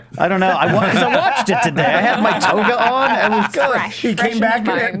 for? I don't know. I watched it today. I had my toga on. It was good. He came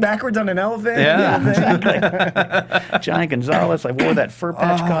backwards on an elephant. Yeah. Exactly. Giant Gonzalez. I wore that fur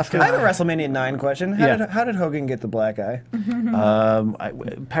patch costume. I have a WrestleMania 9 question. How did Hogan get the black eye?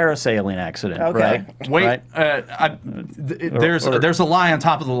 Parasailing accident. Okay. Right? Wait, Right? there's a lie on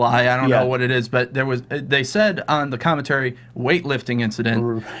top of the lie. I don't Yeah. know what it is, but they said on the commentary weightlifting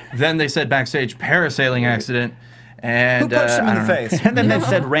incident. Then they said backstage parasailing accident. And Who punched him I in don't the know. face? And then they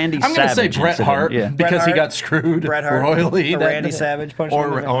said Randy I'm Savage. going to say Bret incident. Hart Yeah. because Bret he Hart? got screwed Bret Hart royally. or Randy Savage punched him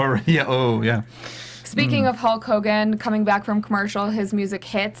in the face? Speaking of Hulk Hogan coming back from commercial, his music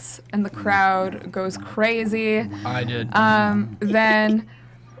hits and the crowd goes crazy. I did. Then,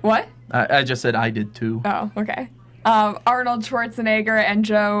 what? I just said I did too. Oh, okay. Arnold Schwarzenegger and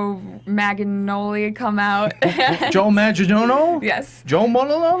Joe Magnoli come out. Joe Manganiello? Yes. Joe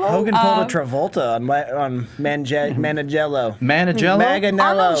Manganiello? Hogan pulled a Travolta on Manigello. Manigello? Arnold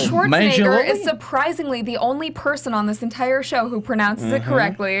Maganello. Schwarzenegger Manganiello? is surprisingly the only person on this entire show who pronounces it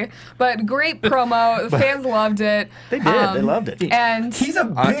correctly. But great promo. The fans loved it. They did. They loved it. And He's a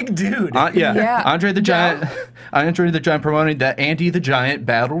big dude. Yeah. Andre the Giant. Andre the Giant promoting the Andy the Giant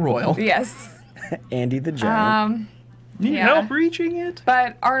Battle Royal. yes. Andy the Giant. Need Yeah. help reaching it?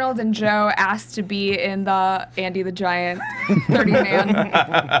 But Arnold and Joe asked to be in the Andy the Giant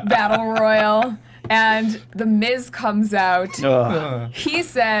 30-man battle royal. And The Miz comes out. He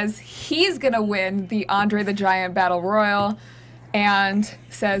says he's going to win the Andre the Giant battle royal and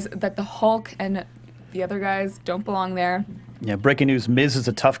says that the Hulk and the other guys don't belong there. Yeah, breaking news, Miz is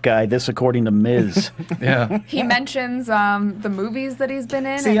a tough guy. This according to Miz. Yeah. He mentions the movies that he's been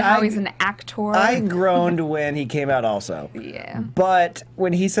in See, and how I- he's an actor. I groaned when he came out also. Yeah. But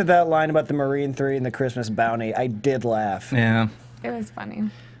when he said that line about the Marine 3 and the Christmas bounty, I did laugh. Yeah. It was funny.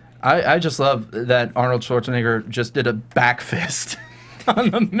 I just love that Arnold Schwarzenegger just did a back fist on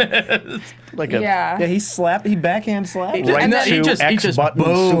the Miz. Like a Yeah. Yeah, he backhand slapped. right And then to he just X button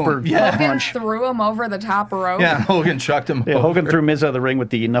boom. super Yeah. Hogan punch. threw him over the top rope. Yeah, Hogan chucked him Yeah, over. Hogan threw Miz out of the ring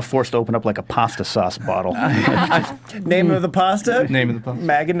with enough force to open up like a pasta sauce bottle. Name of the pasta? Name of the pasta.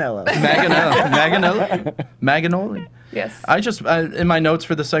 Maganello. Maganoli. Yes. I just, in my notes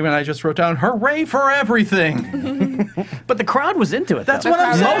for the segment, I just wrote down, hooray for everything. But the crowd was into it. That's though. what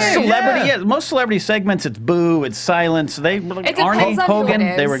I'm Most saying, celebrity, yeah. most celebrity segments, it's boo, it's silence. They depends Arnie, on who Hogan,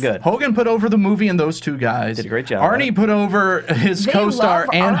 it they is. were good. Hogan put over the movie and those two guys. Did a great job. Arnie put over his They co-star love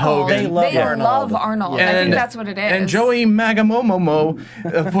and Arnold. Hogan. They love They Arnold. love Arnold. I think that's what it is. And Joey Magamomomo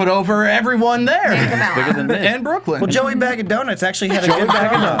put over everyone there. Bigger than Miz. And Brooklyn. Well, Joey Bag of Donuts actually had a good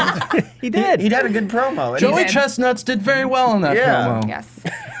promo. He did. He had a good promo. And Joey did. Chestnuts did very well in that Yeah. promo. Yes.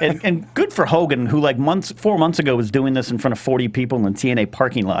 And good for Hogan, who like 4 months ago was doing this in front of 40 people in the TNA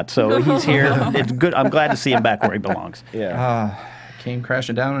parking lot. So he's here. It's good. I'm glad to see him back where he belongs. Yeah. Came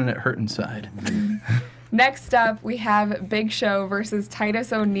crashing down and it hurt inside. Next up, we have Big Show versus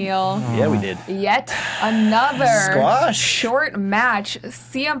Titus O'Neil. Yeah, we did. Yet another Squash. short match.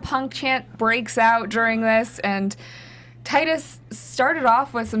 CM Punk chant breaks out during this, and Titus started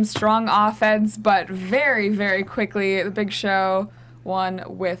off with some strong offense, but very, very quickly, the Big Show won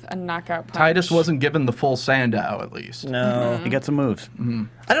with a knockout punch. Titus wasn't given the full Sandow, at least. No. He got some moves.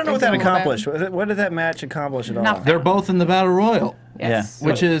 I don't know what that There's a little accomplished. What did that match accomplish at all? Nothing. They're both in the Battle Royal, Yes.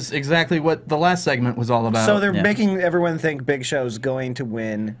 which is exactly what the last segment was all about. So they're Yeah. making everyone think Big Show's going to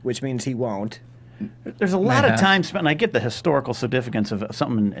win, which means he won't. There's a lot Yeah. of time spent, and I get the historical significance of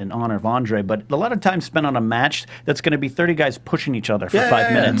something in honor of Andre, but a lot of time spent on a match that's going to be 30 guys pushing each other for Yeah,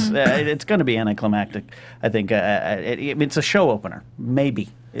 5 yeah, yeah. minutes. It's going to be anticlimactic, I think. It's a show opener, maybe.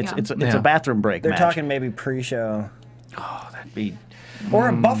 It's Yeah. a bathroom break They're match. talking maybe pre-show. That'd be Or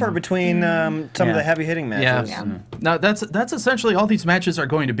a buffer between some of Yeah. the heavy hitting Yeah. matches. Yeah. Now that's essentially all these matches are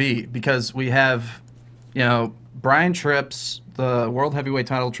going to be, because we have, Brian Trips, the World Heavyweight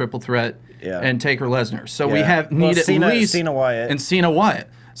Title triple threat, Yeah. and Taker Lesnar. So we Yeah. need at Cena- least Cena Wyatt. and Cena Wyatt.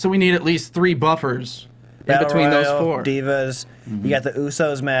 So we need at least 3 buffers in Battle between those Royal, 4. Divas. You got the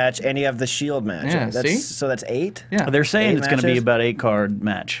Usos match, and you have the Shield match. Yeah, see? So that's 8? Yeah. They're saying 8 it's going to be matches? about 8-card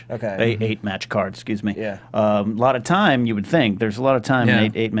match. Okay. 8-match card, excuse me. Yeah. A lot of time, you would think. There's a lot of time Yeah.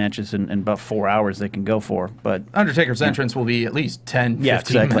 in 8 matches and about 4 hours they can go for. But Undertaker's entrance will be at least 10, 15 Yeah,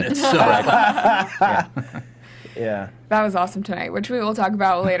 exactly. minutes. So. Yeah. That was awesome tonight, which we will talk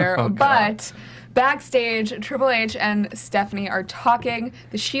about later. Oh, God. But Backstage, Triple H and Stephanie are talking.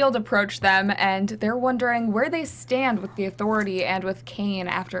 The Shield approached them, and they're wondering where they stand with the Authority and with Kane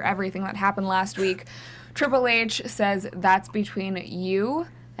after everything that happened last week. Triple H says that's between you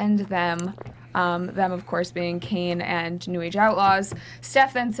and them. Them, of course, being Kane and New Age Outlaws.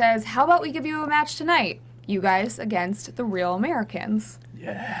 Steph then says, how about we give you a match tonight? You guys against the Real Americans.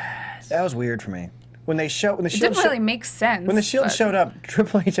 Yes. That was weird for me. When the It Shield didn't really make sense. when the Shield showed up,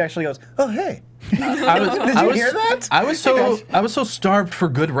 Triple H actually goes, "Oh hey." Did you hear that? I was so starved for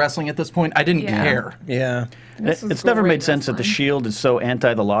good wrestling at this point. I didn't care. Yeah. It's never made sense that the Shield is so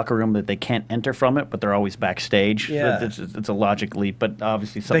anti the locker room that they can't enter from it, but they're always backstage. Yeah. It's a logic leap, but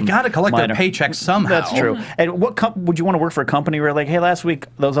obviously something They got to collect minor. their paychecks somehow. That's true. And what would you want to work for a company where like, hey, last week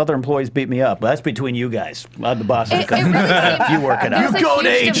those other employees beat me up? Well, that's between you guys. I'm the boss of the company. You work it out. You go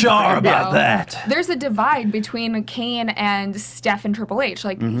to HR about that. There's a divide between Kane and Steph and Triple H.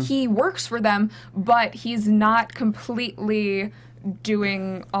 Like, he works for them, but he's not completely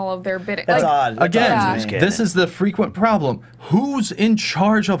doing all of their bidding. That's like, odd. That's Again, odd to me. this is the frequent problem. Who's in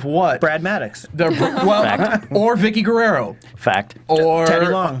charge of what? Brad Maddox. Well, or Vicky Guerrero, Fact. or Teddy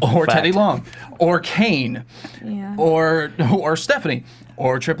Long. or Fact. Teddy Long, or Kane, Yeah. or Stephanie,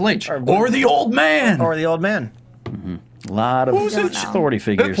 or Triple H, or the old man. Or the old man. A lot of Who's in authority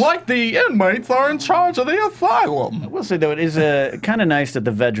figures. It's like the inmates are in charge of the asylum. I will say, though, it is kind of nice that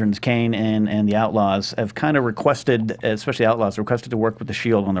the veterans, Kane and the Outlaws, have kind of requested, especially Outlaws, requested to work with the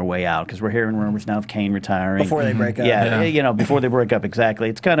Shield on their way out, because we're hearing rumors now of Kane retiring. Before they break up. Yeah, you know, before they break up, exactly.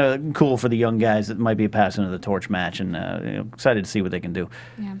 It's kind of cool for the young guys that might be passing of the torch match, and excited to see what they can do.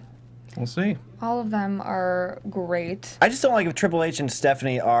 Yeah. We'll see. All of them are great. I just don't like if Triple H and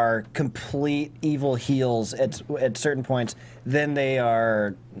Stephanie are complete evil heels at certain points. Then they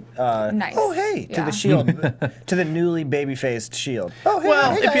are Nice. Oh hey, to Yeah. the Shield, to the newly baby-faced Shield. Oh hey,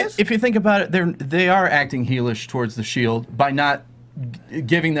 Well, hey guys. if you think about it, they are acting heelish towards the Shield by not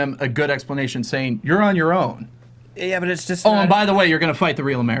giving them a good explanation, saying you're on your own. Yeah, but it's just. Oh, and by the way, you're going to fight the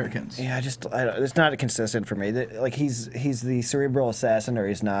Real Americans. Yeah, it's not consistent for me. Like he's the cerebral assassin, or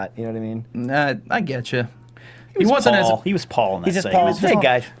he's not. You know what I mean? I get you. He wasn't Paul. as He was Paul in that He's just segment. Paul. Hey,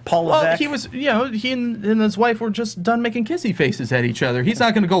 guys. Paul well. Levesque. He was, he and his wife were just done making kissy faces at each other. He's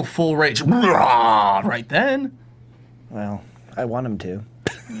not going to go full rage right then. Well, I want him to.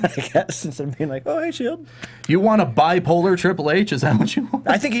 I guess instead of being like, oh hey Shield. You want a bipolar Triple H? Is that what you want?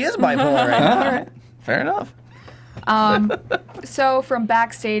 I think he is bipolar right now. All right, fair enough. So from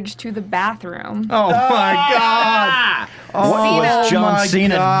backstage to the bathroom. Oh my God! What Cena- was John my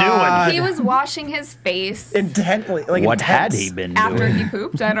Cena God. doing? He was washing his face Intently, like What had intense. he been after doing? he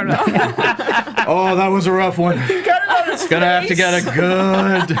pooped. I don't know. Oh, that was a rough one. Got it on his Gonna have to get a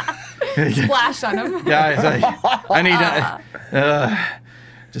good. Splash on him. Guys, I need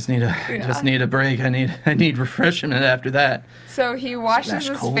just need a break. I need refreshment after that. So he washes Splash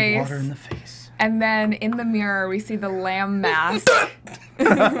his cold face, water in the face. and then in the mirror we see the lamb mask. He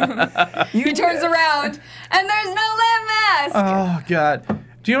turns around, and there's no lamb mask. Oh God!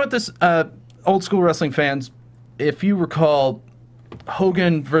 Do you know what this old school wrestling fans? If you recall,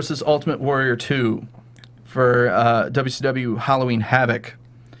 Hogan versus Ultimate Warrior 2 for WCW Halloween Havoc,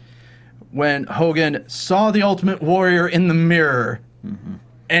 when Hogan saw the Ultimate Warrior in the mirror,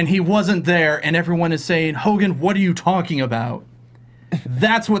 and he wasn't there, and everyone is saying, "Hogan, what are you talking about?"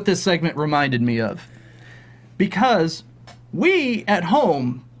 That's what this segment reminded me of, because we at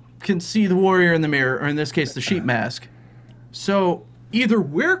home can see the Warrior in the mirror, or in this case, the sheep mask. So either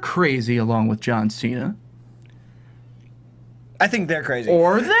we're crazy along with John Cena, I think they're crazy.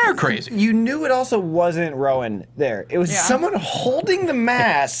 or they're crazy. You knew it also wasn't Rowan there. It was Yeah. someone holding the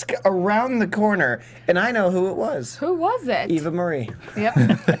mask around the corner, and I know who it was. Who was it? Eva Marie. Yep.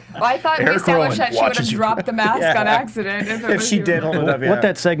 Well, I thought we Eric established Rowan that she would have watches you dropped the mask Yeah. on accident. If she did hold it up, yeah. What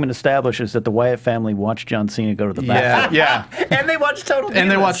that segment establishes is that the Wyatt family watched John Cena go to the bathroom. Yeah. And they watched Total Divas. And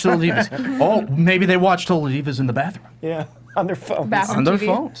they watched Total Divas. Oh, maybe they watched Total Divas in the bathroom. Yeah, on their phones. Bathroom On their TV.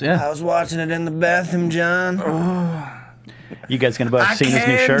 phones, yeah. I was watching it in the bathroom, John. You guys gonna buy Cena's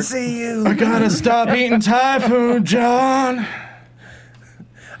new shirt? see you. I gotta stop eating Thai food, John.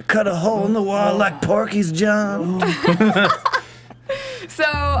 Cut a hole in the wall like Porky's, John. So,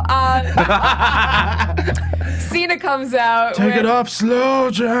 Cena comes out Take with it off slow,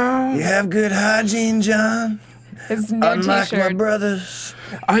 John. You have good hygiene, John. his new Unlike my T-shirt. brothers.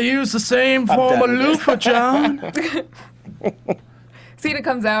 I use the same form of done. loofah, John. Cena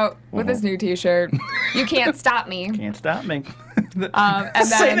comes out with his new T-shirt. You can't stop me. Can't stop me. And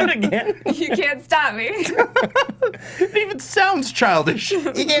Say then it again. you can't stop me. It even sounds childish. You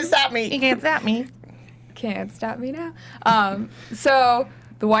can't stop me. Can't stop me now. So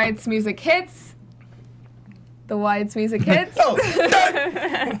the Wyatt's music hits. The White's music hits. Oh.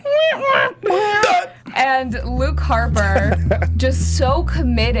 And Luke Harper, just so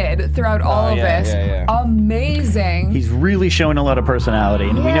committed throughout all of this. Amazing. He's really showing a lot of personality,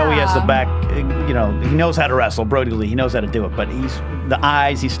 and we know he has the back. You know, he knows how to wrestle. Brody Lee, he knows how to do it. But the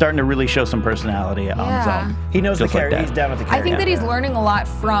eyes. He's starting to really show some personality on his own. He knows the character. Like he's down with the character. I think that he's learning a lot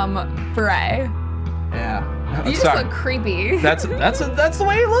from Bray. Yeah. You just look creepy. That's the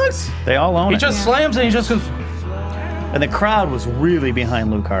way he looks. They all own it. He just slams and he just goes. And the crowd was really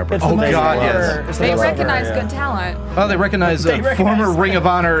behind Luke Harper. Oh, God, yes. They recognize good talent. Oh, they recognize former Ring of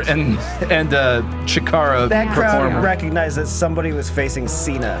Honor and Chikara That crowd performer. recognized that somebody was facing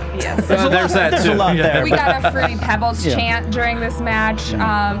Cena. Yes. There's that There's too. a lot there. We got a Fruity Pebbles chant during this match.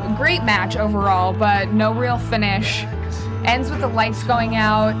 Great match overall, but no real finish. Ends with the lights going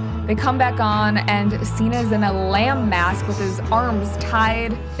out. They come back on, and Cena's in a lamb mask with his arms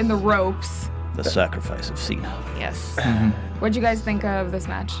tied in the ropes. The sacrifice of Cena. Yes. What'd you guys think of this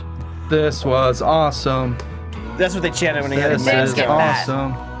match? This was awesome. That's what they chanted when he had his They mask skip on.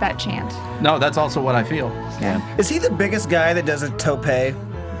 awesome. that chant. No, that's also what I feel. Is he the biggest guy that does a tope?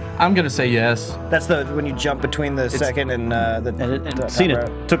 I'm gonna say yes. That's when you jump between the second and the. And Cena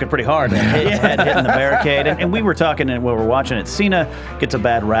took it pretty hard. Head hitting the barricade. And we were talking and while we're watching it. Cena gets a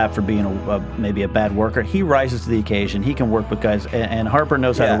bad rap for being maybe a bad worker. He rises to the occasion. He can work with guys. And Harper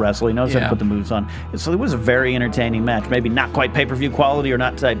knows how to wrestle. He knows how to put the moves on. So it was a very entertaining match. Maybe not quite pay-per-view quality or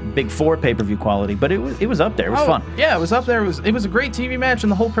not that big four pay-per-view quality, but it was up there. It was fun. Yeah, it was up there. It was a great TV match,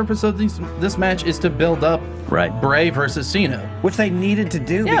 and the whole purpose of this match is to build up Bray versus Cena, which they needed to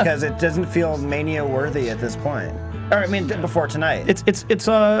do because it doesn't feel Mania worthy at this point. Or I mean, before tonight. It's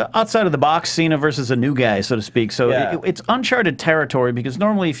outside of the box, Cena versus a new guy, so to speak. So it's uncharted territory because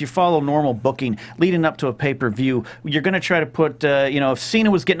normally, if you follow normal booking leading up to a pay-per-view, you're going to try to put, if Cena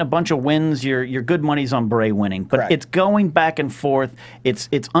was getting a bunch of wins, your good money's on Bray winning. But it's going back and forth. It's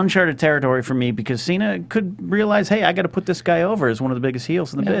uncharted territory for me because Cena could realize, hey, I got to put this guy over as one of the biggest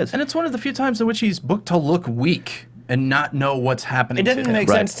heels in the biz. And it's one of the few times in which he's booked to look weak and not know what's happening. It didn't make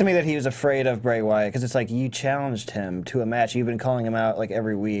sense to me that he was afraid of Bray Wyatt because it's like you challenged him to a match. You've been calling him out like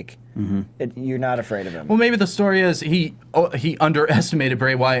every week. You're not afraid of him. Well, maybe the story is he underestimated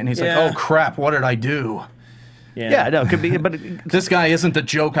Bray Wyatt and he's like, oh crap, what did I do? Yeah, no, it could be, but this guy isn't the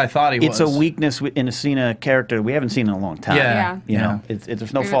joke I thought he was. It's a weakness in a Cena character we haven't seen in a long time. You know,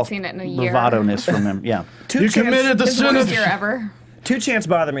 there's no false bravado-ness from him. Yeah, you committed the sin of year ever. Two chants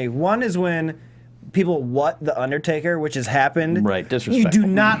bother me. One is when people what the Undertaker, which has happened. Right, disrespectful. You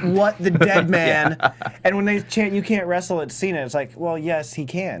do not what the dead man. And when they chant, you can't wrestle at Cena, it's like, well, yes, he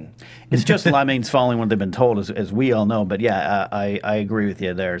can. It's just Lemmings following what they've been told, as we all know. But yeah, I agree with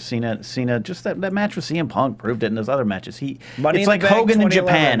you there. Cena, just that match with CM Punk proved it in those other matches. It's like Hogan in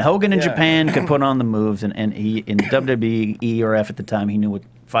Japan. Hogan in Japan could put on the moves, and he in WWE or F at the time, he knew what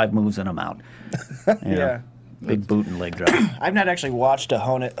 5 moves and I'm out. You know? Big boot and leg drop. I've not actually watched a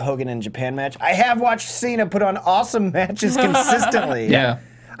Hogan in Japan match. I have watched Cena put on awesome matches consistently.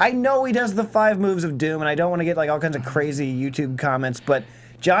 I know he does the 5 moves of doom, and I don't want to get like all kinds of crazy YouTube comments, but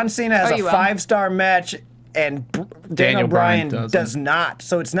John Cena has a 5-star match, and Daniel Bryan does not.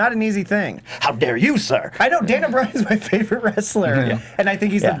 So it's not an easy thing. How dare you, sir? I know Daniel Bryan is my favorite wrestler, and I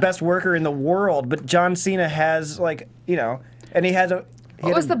think he's the best worker in the world. But John Cena has and he has a.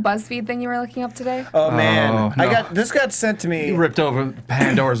 What was the BuzzFeed thing you were looking up today? Oh man, this got sent to me. You ripped over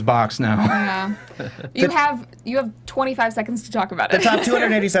Pandora's box now. Yeah. You have 25 seconds to talk about it. The top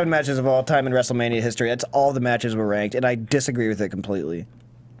 287 matches of all time in WrestleMania history. That's all the matches were ranked, and I disagree with it completely.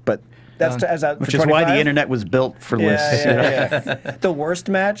 But that's which is why the internet was built for lists. The worst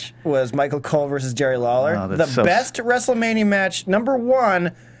match was Michael Cole versus Jerry Lawler. The best WrestleMania match, number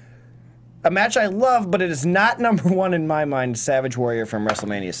 1. A match I love, but it is not number 1 in my mind, Savage Warrior from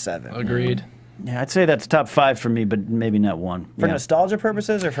WrestleMania 7. Agreed. Yeah, I'd say that's top 5 for me, but maybe not 1. For nostalgia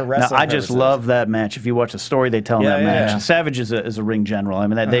purposes or for wrestling I just love that match. If you watch the story they tell in that match, Savage is a ring general. I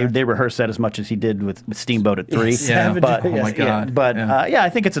mean, they rehearsed that as much as he did with Steamboat at 3. But, oh my God. But I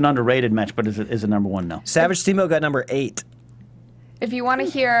think it's an underrated match, but is it number 1 now? Savage Steamboat got number 8. If you want to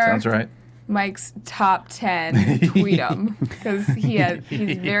hear... Sounds right. Mike's top 10, tweet him because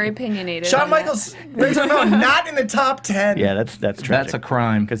he's very opinionated. Shawn Michaels Rings of Honor not in the top 10. Yeah, that's tragic. That's a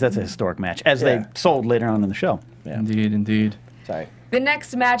crime because that's a historic match, as they sold later on in the show. Yeah. Indeed. Sorry. The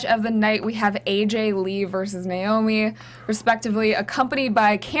next match of the night, we have AJ Lee versus Naomi, respectively, accompanied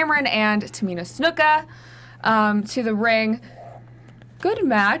by Cameron and Tamina Snuka to the ring. Good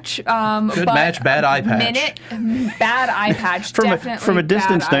match. Good match, bad eye patch. Bad eye patch. From a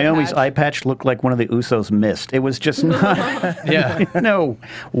distance, Naomi's eye patch looked like one of the Usos missed. It was just not, no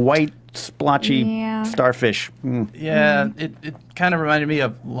white splotchy Yeah. starfish. Yeah, it kind of reminded me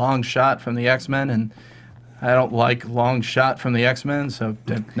of Long Shot from the X-Men, and I don't like Long Shot from the X-Men, so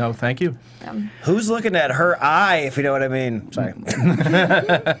no, thank you. Who's looking at her eye, if you know what I mean? Sorry.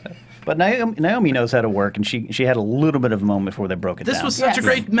 But Naomi knows how to work, and she had a little bit of a moment before they broke it down. This was such a Yes.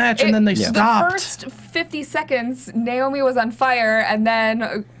 great match, and then they stopped. The first 50 seconds, Naomi was on fire, and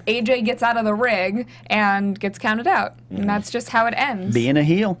then AJ gets out of the ring and gets counted out. And that's just how it ends. Being a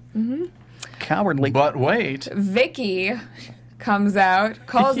heel. Cowardly. But wait. Vicky comes out,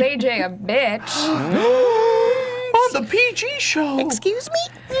 calls AJ a bitch. On the PG show. Excuse me?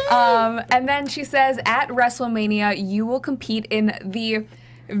 And then she says, at WrestleMania, you will compete in the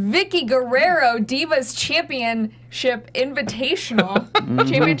Vicky Guerrero Divas Championship Invitational.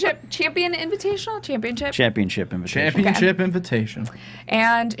 Championship Invitational? Championship invitation.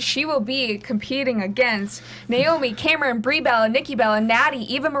 And she will be competing against Naomi, Cameron, Brie Bella, Nikki Bella, Natty,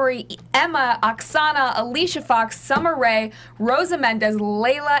 Eva Marie, Emma, Oksana, Alicia Fox, Summer Rae, Rosa Mendez,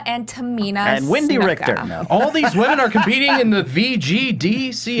 Layla, and Tamina And Wendy Snuka. Richter. No. All these women are competing in the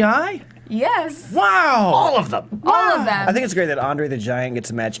VGDCI? Yes. Wow. All of them. All of them. I think it's great that Andre the Giant gets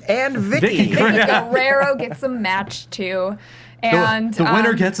a match and Vicky. Vicky Guerrero gets a match too. And The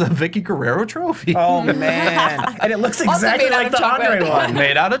winner gets a Vicky Guerrero trophy. Oh, man. And it looks exactly made out like of the chocolate. Andre one.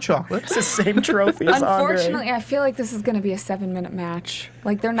 Made out of chocolate. It's the same trophy as Andre. unfortunately, I feel like this is going to be a 7-minute match.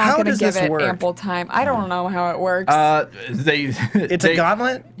 Like they're not How going to does give this it work? ample time. I don't know how it works. It's a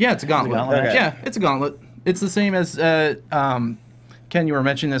gauntlet? Yeah, it's a gauntlet. gauntlet. Okay. Yeah, it's a gauntlet. It's the same as Ken. You were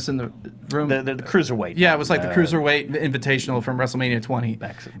mentioning this in the room. The cruiserweight. Yeah, it was like the Cruiserweight Invitational from WrestleMania 20,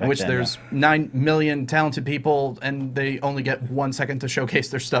 back in which then, there's 9 million talented people, and they only get 1 second to showcase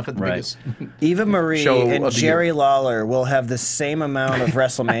their stuff at the Right. biggest. Eva Marie Show and of the Jerry Lawler will have the same amount of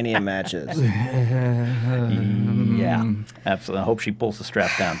WrestleMania matches. Yeah, absolutely. I hope she pulls the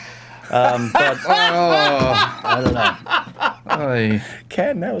strap down. But I don't know. Oy.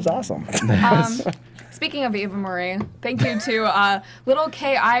 Ken, that was awesome. Speaking of Eva Marie, thank you to little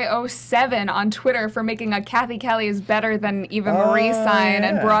KIO7 on Twitter for making a Cathy Kelley is better than Eva Marie sign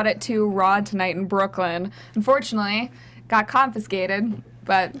and yeah. brought it to Raw tonight in Brooklyn. Unfortunately, got confiscated,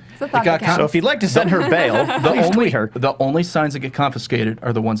 but it's a thought got that counts. So if you'd like to send her bail, please tweet her. The only signs that get confiscated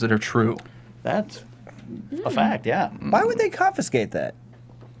are the ones that are true. That's a fact, yeah. Why would they confiscate that?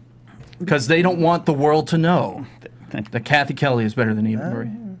 Because they don't want the world to know that Cathy Kelley is better than Eva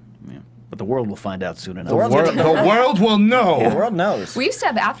Marie. But the world will find out soon enough. The world- The world will know. The world knows. We used to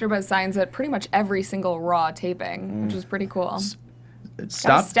have AfterBuzz signs at pretty much every single Raw taping, which was pretty cool. Gotta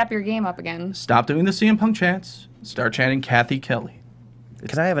Stop. step your game up again. Stop doing the CM Punk chants. Start chanting Cathy Kelley.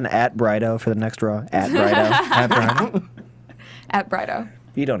 Can I have an at Brido for the next Raw? At Brido. At Brido.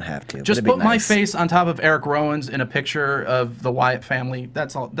 You don't have to. Just It'd be put my nice. face on top of Eric Rowan's in a picture of the Wyatt family.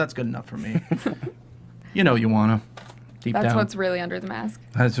 That's all. That's good enough for me. You know you wanna. Deep That's down. what's really under the mask.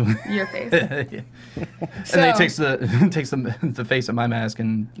 That's Your face. And then he takes the face of my mask,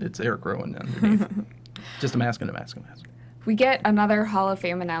 and it's Eric Rowan underneath. Just a mask and a mask and a mask. We get another Hall of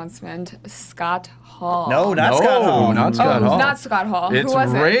Fame announcement. Scott Hall. No, not Scott Hall. Not Scott Hall. Not Scott Hall. It's Who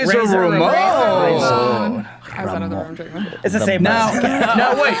was it? Razor Razor Ramon. Ramon. I was out of the room during that. It's the same mask.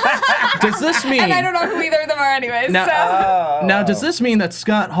 Now wait. Does this mean? And I don't know who either of them are anyways. Now, so. now, does this mean that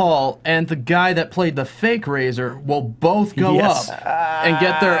Scott Hall and the guy that played the fake Razor will both go Yes. up and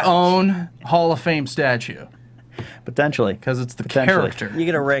get their own Hall of Fame statue? Potentially. Because it's the Potentially. character. You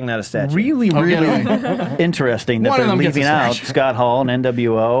get a ring, not a statue. Really, really interesting that One of they're them gets a leaving out statue. Scott Hall and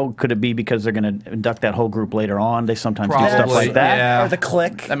NWO. Could it be because they're going to induct that whole group later on? They sometimes do stuff Probably, like that. yeah. Or the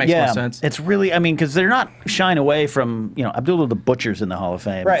click. That makes Yeah, more sense. it's really, I mean, because they're not shying away from, Abdullah the Butcher's in the Hall of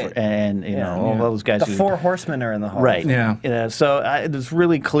Fame. Right. And, all those guys The who. Four Horsemen are in the hall. Right. Yeah. So it's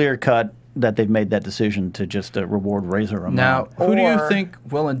really clear cut that they've made that decision to just reward Razor Ramon. Now, who do you Or- think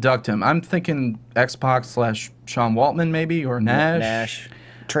will induct him? I'm thinking X-Pac / Sean Waltman, maybe, or Nash. Nash.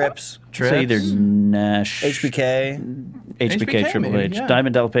 Trips. Trips. it's either Nash, HBK. HBK, Triple maybe, H. yeah.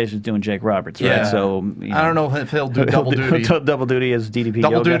 Diamond Dallas Page is doing Jake Roberts, right? Yeah. So I don't know if he'll do double duty. double duty as DDP.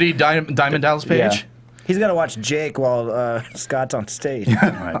 Double Yoga. duty, Diamond Dallas Page. Yeah. He's got to watch Jake while Scott's on stage.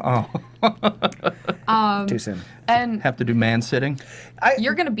 Too soon. And Have to do man sitting.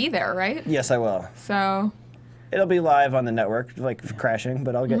 you're going to be there, right? Yes, I will. So It'll be live on the network, like crashing,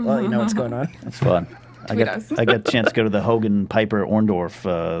 but I'll let you know what's going on. It's fun. I Tweet got us. I got a chance to go to the Hogan Piper Orndorff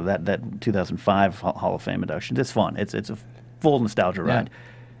that 2005 Hall of Fame induction. It's fun. It's a full nostalgia ride.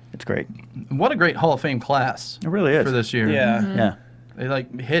 It's great. What a great Hall of Fame class. It really is. For this year. Yeah. Yeah. They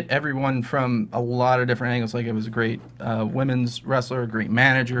hit everyone from a lot of different angles. Like it was a great women's wrestler, a great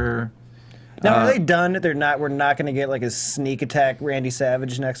manager. Now, are they done? They're not. We're not going to get like a sneak attack Randy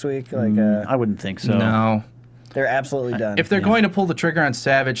Savage next week. Like, I wouldn't think so. No. they're absolutely done. If they're going to pull the trigger on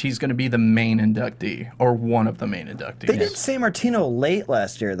Savage, he's going to be the main inductee or one of the main inductees. They did San Martino late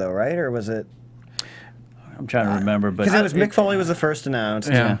last year, though, right? Or was it? I'm trying to remember, but Because it was Mick Foley was the first announced.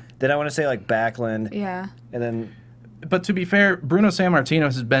 Yeah. Then I want to say like Backlund. Yeah. And then But to be fair, Bruno Sammartino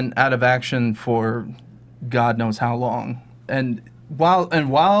has been out of action for God knows how long. And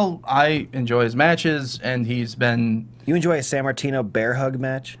while I enjoy his matches, and he's been you enjoy a San Martino bear hug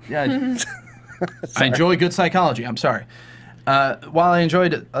match. yeah, I enjoy good psychology. I'm sorry. While I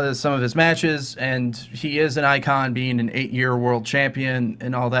enjoyed some of his matches, and he is an icon, being an 8-year world champion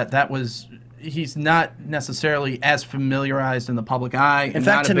and all that, he's not necessarily as familiarized in the public eye. In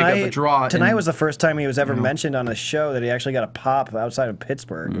fact, not a big of a draw. tonight was the first time he was ever mentioned on a show that he actually got a pop outside of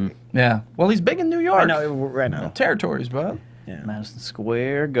Pittsburgh. Yeah. Well, he's big in New York. I know, right now. Territories, bud. Yeah. Madison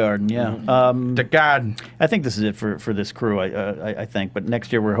Square Garden, yeah. The God. I think this is it for this crew. I think, but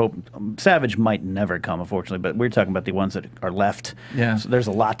next year we're hoping Savage might never come, unfortunately. But we're talking about the ones that are left. Yeah. So there's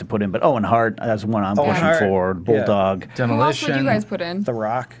a lot to put in. But Owen Hart, that's one I'm pushing Hart. for. Bulldog. Who else Demolition. would you guys put in? The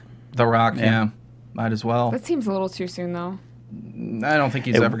Rock. The Rock, yeah. Might as well. That seems a little too soon, though. I don't think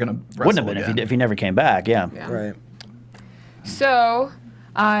he's ever going to wrestle Wouldn't have been again. if he never came back. Yeah. Right. So,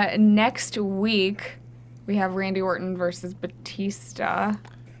 next week, we have Randy Orton versus Batista.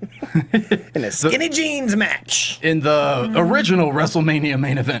 In a skinny jeans match. In the original WrestleMania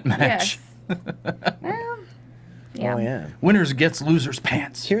main event match. Yes. Well, yeah. Oh, yeah. Winners gets losers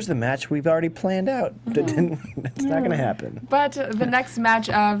pants. Here's the match we've already planned out. It's not going to happen. But the next match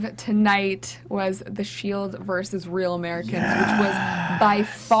of tonight was The Shield versus Real Americans, which was by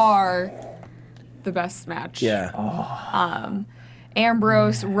far the best match. Yeah.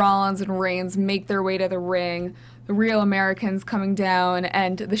 Ambrose, Rollins, and Reigns make their way to the ring. The Real Americans coming down,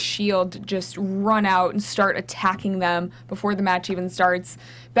 and the Shield just run out and start attacking them before the match even starts.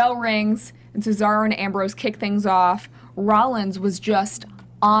 Bell rings, and Cesaro and Ambrose kick things off. Rollins was just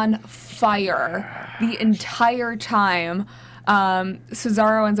on fire the entire time.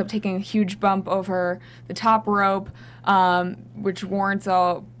 Cesaro ends up taking a huge bump over the top rope, which warrants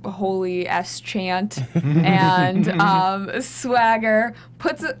a holy S chant. And Swagger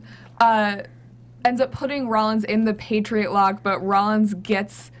ends up putting Rollins in the Patriot lock, but Rollins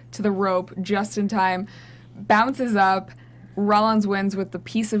gets to the rope just in time, bounces up. Rollins wins with the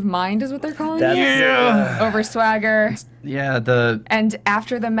peace of mind, is what they're calling it, over Swagger. Yeah, And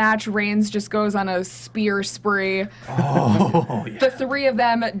after the match, Reigns just goes on a spear spree. The three of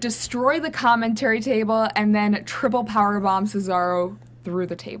them destroy the commentary table and then triple powerbomb Cesaro through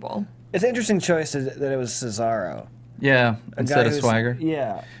the table. It's an interesting choice that it was Cesaro. yeah, A instead guy of who's- Swagger.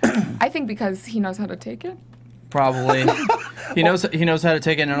 Yeah. I think because he knows how to take it. Probably. He knows how to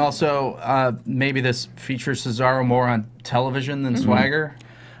take it, and also maybe this features Cesaro more on television than Swagger.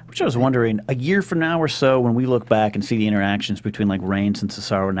 Which I was wondering, a year from now or so, when we look back and see the interactions between like Reigns and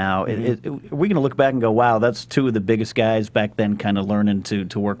Cesaro now, are we going to look back and go, "Wow, that's two of the biggest guys back then, kind of learning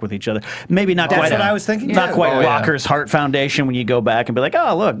to work with each other"? Maybe not That's quite. what I was thinking, Not too. quite Oh, yeah. Rocker's Heart Foundation when you go back and be like,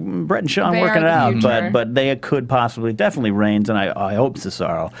 "Oh, look, Brett and Sean They working are it the out," future. but they could possibly, definitely Reigns, and I hope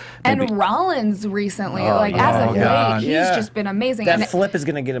Cesaro. And Maybe- Rollins recently, Oh, like yeah. as of Oh, late, God. he's Yeah. just been amazing. That And flip is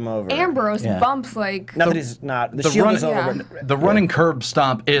going to get him over. Ambrose Yeah. bumps like Not that he's not. The The Shield run- is over. Yeah. But The running curb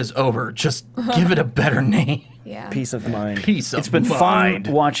stomp is over. Just give it a better name. yeah. peace of mind. Peace of It's been mind.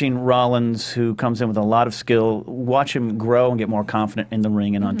 fun watching Rollins, who comes in with a lot of skill, watch him grow and get more confident in the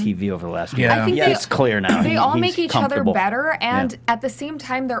ring and on TV over the last year. Yeah. I think Yeah, they- it's clear now. They all He's make each other comfortable. better, and Yeah. at the same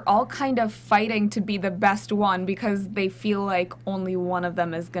time, they're all kind of fighting to be the best one because they feel like only one of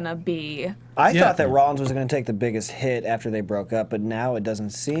them is gonna be. I Yeah. thought that Rollins was going to take the biggest hit after they broke up, but now it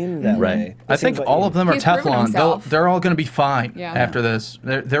doesn't seem that Right. way. I It think seems like all of them are He's proven Teflon. himself. They're all going to be fine Yeah. after this.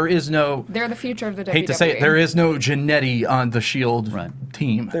 There is no. They're the future of the WWE. Hate to say it, there is no Jannetty on the Shield Right.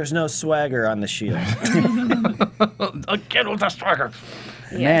 team. There's no swagger on the Shield. Again with the Swagger.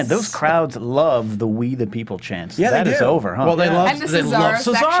 Man, Yes. those crowds love the "We the People" chants. Yeah, they That is do. over, huh? Well, they love And the they love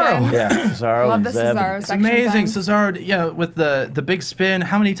Cesaro Cesaro. section. Yeah. Cesaro Love and the Zeb. Cesaro It's section amazing, songs. Cesaro. Yeah, with the big spin.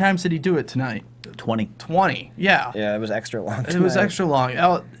 How many times did he do it tonight? 20. 20. Yeah. Yeah, it was extra long. It was tonight. extra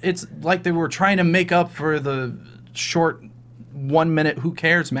long. It's like they were trying to make up for the short 1 minute who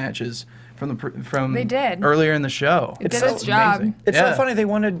cares matches from They did. earlier in the show. It did so its job. amazing. It's Yeah. so funny they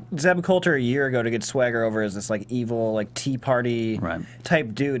wanted Zeb Coulter a year ago to get Swagger over as this like evil like Tea Party Right.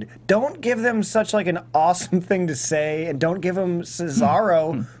 type dude. Don't give them such like an awesome thing to say, and don't give him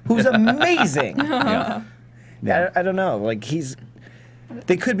Cesaro, who's amazing. Yeah. I don't know. Like he's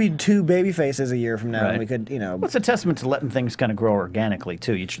They could be 2 baby faces a year from now, Right. and we could, Well, it's a testament to letting things kind of grow organically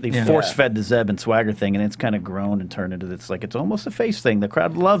too. They Yeah. force-fed the Zeb and Swagger thing, and it's kind of grown and turned into it's almost a face thing. The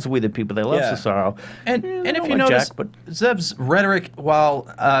crowd loves We the People. They love Yeah. Cesaro. And They if don't you like notice, Jack, but Zeb's rhetoric, while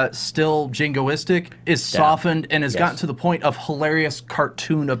still jingoistic, is softened and has Yes. gotten to the point of hilarious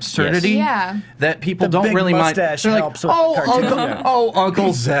cartoon absurdity Yes. Yeah. that people The don't big really mind. mustache They're like, helps with the oh, cartoon." Uncle, Yeah. oh,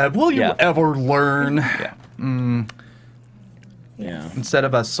 Uncle Zeb, will you Yeah. ever learn? yeah. yeah. Instead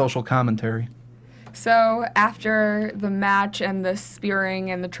of a social commentary. So after the match and the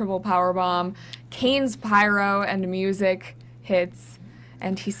spearing and the triple powerbomb, Kane's pyro and music hits,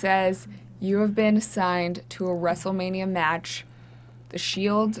 and he says, "You have been assigned to a WrestleMania match, The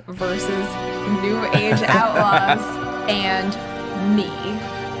Shield versus New Age Outlaws and me.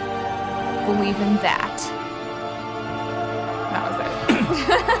 Believe in that." That was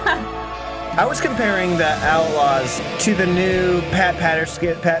it. I was comparing the Outlaws to the new Pat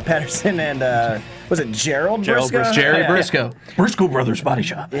Patterson and was it Gerald Briscoe? Jerry Yeah. Briscoe. Briscoe Brothers Body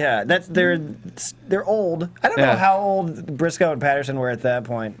Shop. Yeah, they're old. I don't know Yeah. how old Briscoe and Patterson were at that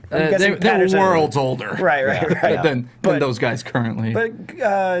point. I'm They guessing were Patterson- worlds older. Right. Than But- those guys currently. But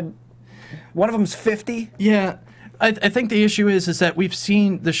one of them's 50. Yeah, I think the issue is that we've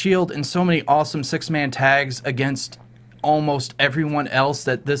seen the Shield in so many awesome 6-man tags against almost everyone else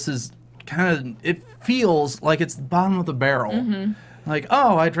that this is kind of, it feels like it's the bottom of the barrel. Like,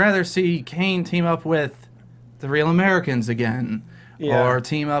 oh, I'd rather see Kane team up with the Real Americans again, Yeah. or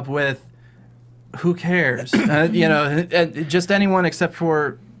team up with who cares, just anyone except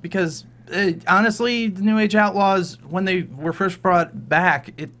for, because honestly, the New Age Outlaws, when they were first brought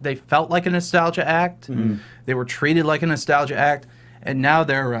back, they felt like a nostalgia act. They were treated like a nostalgia act, and now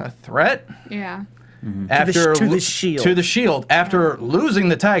they're a threat. Yeah. After to the Shield. To the Shield, after losing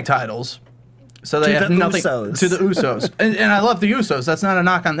the tag titles. So they To have the nothing Usos. to the Usos. and I love the Usos. That's not a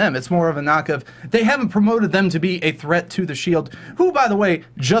knock on them. It's more of a knock of, they haven't promoted them to be a threat to the Shield, who, by the way,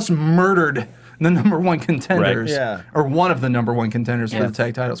 just murdered the #1 contenders. Right. Yeah. Or one of the #1 contenders for Yeah. the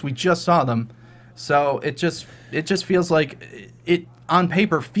tag titles. We just saw them. So it just feels like it on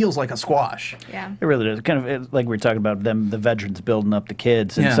paper feels like a squash. Yeah. It really does. Kind of like we were talking about them, the veterans building up the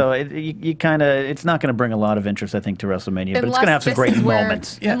kids, and Yeah. so you kind of, it's not going to bring a lot of interest, I think, to WrestleMania, but it's going to have some this great is where-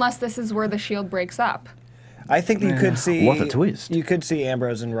 moments. Yeah. Unless this is where the Shield breaks up. I think you could see. What a twist. You could see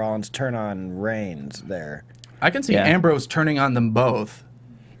Ambrose and Rollins turn on Reigns there. I can see Yeah. Ambrose turning on them both.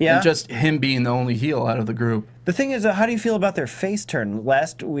 Yeah. And just him being the only heel out of the group. The thing is, how do you feel about their face turn?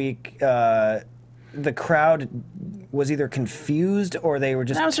 Last week, the crowd was either confused or they were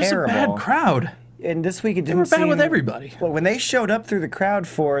just That was just terrible. a bad crowd. And this week it They didn't were bad seem, with everybody. Well, when they showed up through the crowd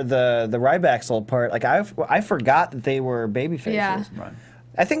for the Ryback part, like I forgot that they were baby faces. Yeah. Right.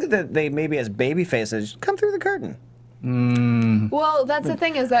 I think that they maybe as baby faces come through the curtain. Well, that's the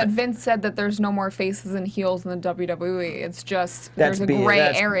thing is that Vince said that there's no more faces and heels in the WWE. It's just That's there's a B- gray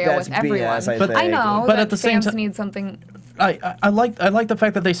that's- area that's with everyone. BS, I But I think. know But that at the same fans ti- need something. I like the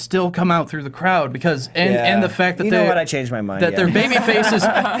fact that they still come out through the crowd because and the fact that you know what, I changed my mind. that their baby faces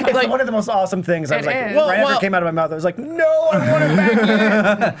It's like one of the most awesome things. I was It like, is. right after Well- it came out of my mouth, I was like, no, I want it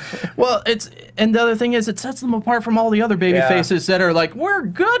back in. well it's and the other thing is it sets them apart from all the other baby Yeah. faces that are like we're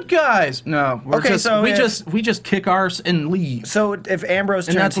good guys. No, we're Okay, just so we if- we just kick ours and leave. So if Ambrose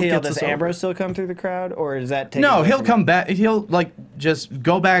And turns that's what heel, gets does us over. Ambrose still come through the crowd, or is that taken No, away he'll from come him? back. He'll like just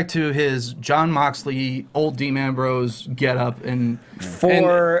go back to his John Moxley, old Dean Ambrose get up and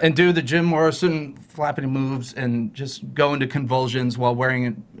do the Jim Morrison flapping moves and just go into convulsions while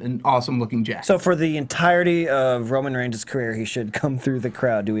wearing an awesome looking jacket. So for the entirety of Roman Reigns' career, he should come through the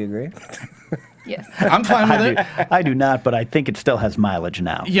crowd. Do we agree? Yes. I'm fine with it. I do not, but I think it still has mileage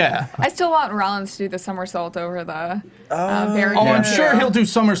now. Yeah. I still want Rollins to do the somersault over the barricade. Oh, I'm too. sure he'll do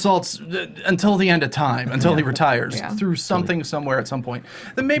somersaults until the end of time, until he retires Yeah. through something somewhere at some point.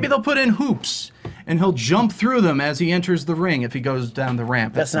 Then maybe they'll put in hoops and he'll jump through them as he enters the ring if he goes down the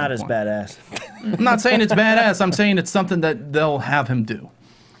ramp. That's not as badass. I'm not saying it's badass. I'm saying it's something that they'll have him do.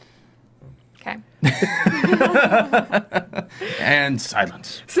 Okay. And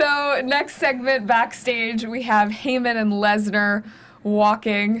silence. So next segment backstage, we have Heyman and Lesnar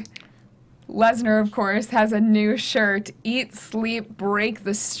walking. Lesnar, of course, has a new shirt. Eat, sleep, break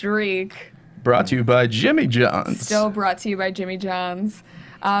the streak. Brought to you by Jimmy John's. Still brought to you by Jimmy John's.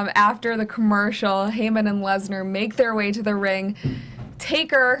 After the commercial, Heyman and Lesnar make their way to the ring.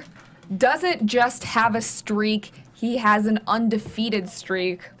 Taker doesn't just have a streak, he has an undefeated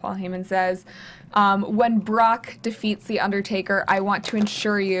streak, Paul Heyman says. When Brock defeats The Undertaker, I want to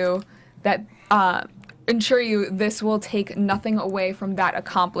ensure you this will take nothing away from that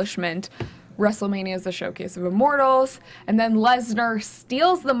accomplishment. WrestleMania is the showcase of immortals. And then Lesnar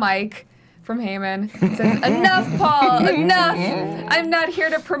steals the mic from Heyman and says, enough, Paul, enough. I'm not here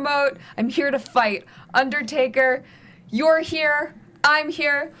to promote. I'm here to fight. Undertaker, you're here. I'm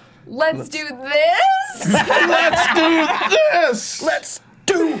here. Let's do this. Let's do this. Let's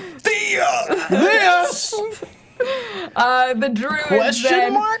do this. The Druids Question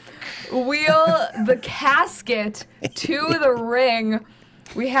then mark? wheel the casket to the ring.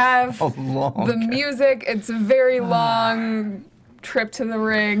 We have the music. It's a very long trip to the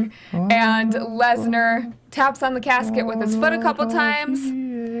ring. And Lesnar taps on the casket with his foot a couple times.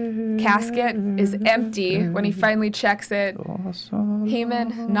 Casket is empty when he finally checks it.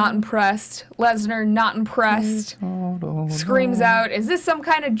 Heyman, not impressed. Lesnar, not impressed. Screams out, is this some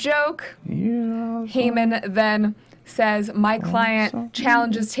kind of joke? Heyman then says, my client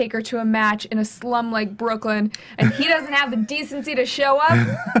challenges Taker to a match in a slum like Brooklyn, and he doesn't have the decency to show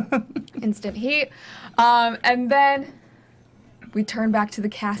up. Instant heat. And then we turn back to the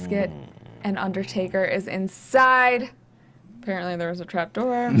casket, and Undertaker is inside. Apparently there was a trap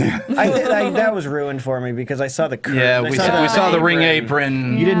door. That was ruined for me because I saw the curtain. Yeah, we saw the ring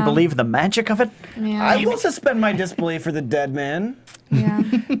apron. You didn't believe the magic of it? Yeah. I will suspend my disbelief for the dead man. Yeah.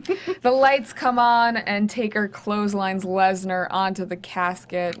 The lights come on, and Taker clotheslines Lesnar onto the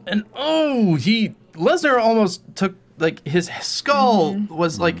casket. And Lesnar almost took, like, his skull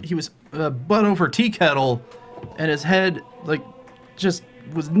was like he was butt over tea kettle, and his head, like, just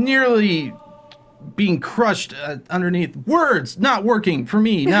was nearly being crushed underneath. Words not working for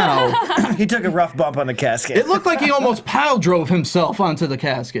me now. He took a rough bump on the casket. It looked like he almost pile drove himself onto the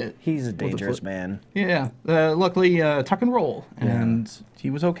casket. He's a dangerous man. Yeah. Luckily, tuck and roll, and he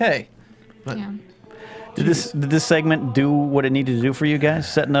was okay. But Yeah. Did this segment do what it needed to do for you guys,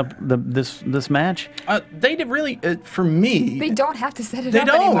 setting up this match? they did really, for me. They don't have to set it They up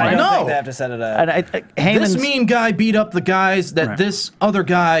don't. anymore. I don't No. think they have to set it up. And This Heyman's, mean guy beat up the guys that Right. this other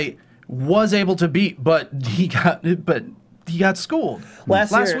guy was able to beat, but he got schooled.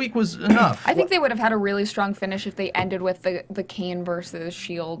 Last year- week was enough. I think they would have had a really strong finish if they ended with the Kane versus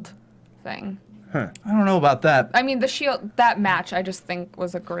Shield thing. I don't know about that. I mean, the Shield, that match, I just think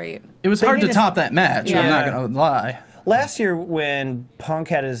was a great. It was hard to needed- top that match. I'm Yeah. not gonna lie. Last year when Punk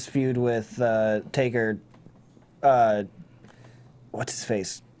had his feud with Taker, what's his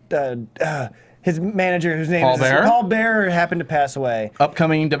face? His manager, whose name Paul is Bearer? Paul Bearer, happened to pass away.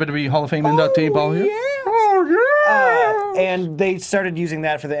 Upcoming WWE Hall of Fame inductee, Paul. And they started using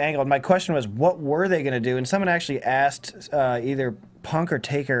that for the angle. And my question was, what were they going to do? And someone actually asked either Punk or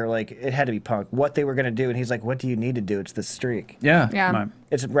Taker, like, it had to be Punk, what they were going to do. And he's like, what do you need to do? It's the streak. Yeah. Yeah. Right.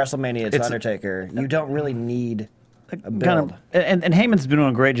 It's WrestleMania. It's Undertaker. You don't really need a build. kind of, and Heyman's been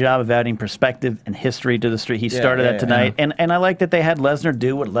doing a great job of adding perspective and history to the street. He started that tonight, and I like that they had Lesnar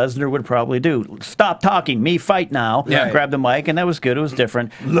do what Lesnar would probably do: stop talking, me fight now. Yeah. Grab the mic, and that was good. It was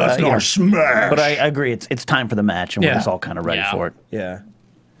different. Lesnar smash. But I agree, it's time for the match, and we're Yeah. just all kind of ready for it. Yeah.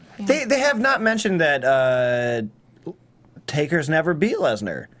 They have not mentioned that Taker's never beat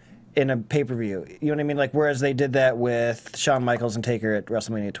Lesnar in a pay-per-view. You know what I mean? Like, whereas they did that with Shawn Michaels and Taker at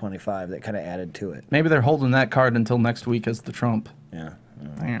WrestleMania 25, that kind of added to it. Maybe they're holding that card until next week as the Trump. Yeah.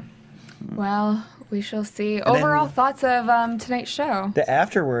 Yeah. Well, we shall see. Overall thoughts of tonight's show? The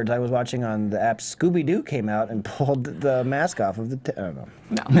afterwards, I was watching on the app, Scooby-Doo came out and pulled the mask off of the... I don't know.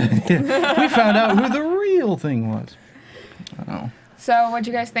 No. We found out who the real thing was. So, what'd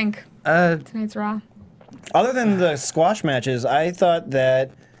you guys think? Tonight's Raw? Other than the squash matches, I thought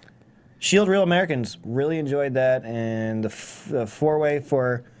that Shield Real Americans really enjoyed that, and the four-way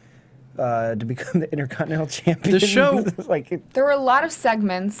for to become the Intercontinental Champion. The show- There were a lot of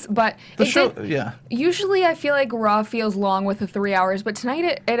segments, but The it show, did, yeah. usually I feel like Raw feels long with the 3 hours, but tonight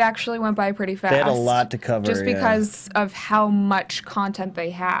it actually went by pretty fast. They had a lot to cover, Just yeah. because of how much content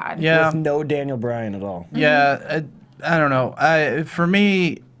they had. Yeah. with no Daniel Bryan at all. Yeah, I don't know. For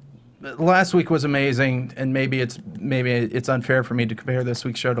me, last week was amazing, and maybe it's unfair for me to compare this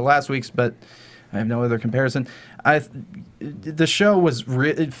week's show to last week's, but I have no other comparison. The show was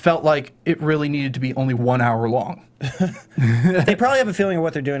it felt like it really needed to be only 1 hour long. They probably have a feeling of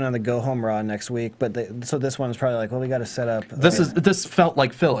what they're doing on the Go Home Raw next week, but so this one's probably like, well, we got to set up. This felt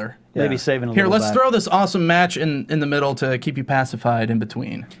like filler. Maybe saving a Here, little let's back. throw this awesome match in the middle to keep you pacified in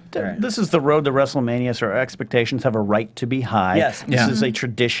between. Right. This is the road to WrestleMania, so our expectations have a right to be high. Yes. This is a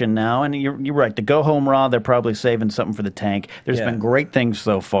tradition now, and you're right. The Go Home Raw, they're probably saving something for the tank. There's Yeah. been great things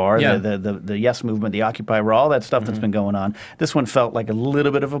so far. Yeah. The Yes Movement, the Occupy Raw, that's stuff that's been going on. This one felt like a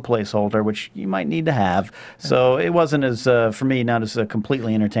little bit of a placeholder, which you might need to have. So it wasn't as, for me, not as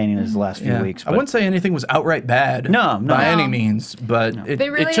completely entertaining as the last few weeks. I wouldn't say anything was outright bad by any means, but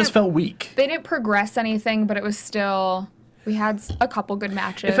it just felt weak. They didn't progress anything, but it was still... We had a couple good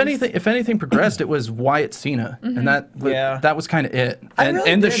matches. If anything progressed, it was Wyatt Cena, and that was kind of it.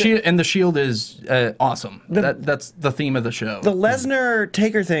 And the Shield is awesome. That's the theme of the show. The Lesnar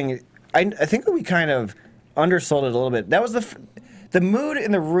Taker thing, I think that we kind of undersold it a little bit. That was the mood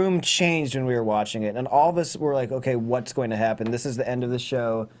in the room changed when we were watching it, and all of us were like, okay, what's going to happen? This is the end of the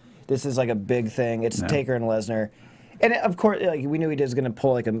show. This is like a big thing. It's Taker and Lesnar. And of course, like, we knew he was going to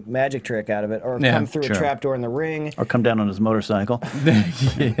pull like a magic trick out of it, or come through a trapdoor in the ring, or come down on his motorcycle,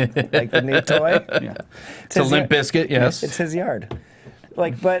 like the new toy. It's a Limp Bizkit, yes. It's his yard.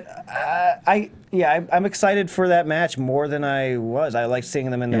 Like, but I'm excited for that match more than I was. I like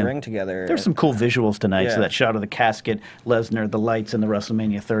seeing them in the ring together. There's some cool visuals tonight. So that shot of the casket, Lesnar, the lights, and the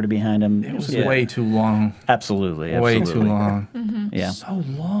WrestleMania 30 behind him. It was way too long. Absolutely. Way too long. Yeah. So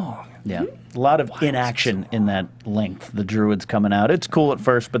long. Yeah, a lot of inaction in that length. The Druids coming out. It's cool at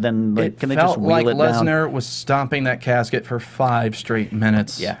first, but then like, can they just wheel it down? It felt like Lesnar was stomping that casket for 5 straight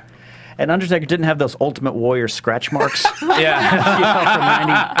minutes. Yeah. And Undertaker didn't have those Ultimate Warrior scratch marks. From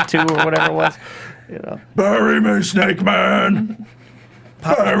 92 or whatever it was. Bury me, Snake Man.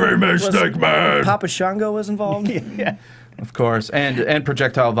 Bury me, Snake Man. Papa Shango was involved. Yeah. Of course, and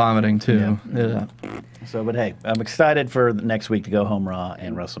projectile vomiting too. Yeah. So, but hey, I'm excited for next week to go home Raw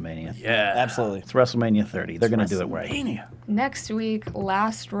and WrestleMania. Yeah, absolutely. It's WrestleMania 30. They're going to do it right. Next week,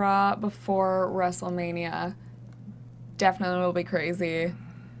 last Raw before WrestleMania, definitely will be crazy.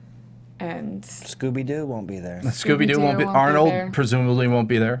 And Scooby-Doo won't be there. Scooby-Doo won't be. Arnold presumably won't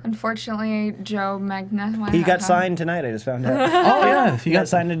be there. Unfortunately, Joe Magna. He got signed tonight. I just found out. Oh yeah, he got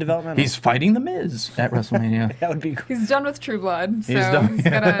signed in development. He's fighting the Miz at WrestleMania. That would be cool. He's done with True Blood, so he's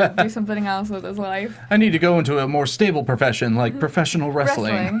gotta do something else with his life. I need to go into a more stable profession, like professional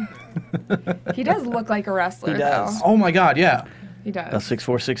wrestling. He does look like a wrestler, though. Oh my God, yeah. He does.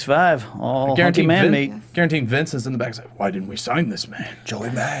 6465. All guaranteed mate. Guaranteed Vince is in the back. Like, why didn't we sign this man? Joey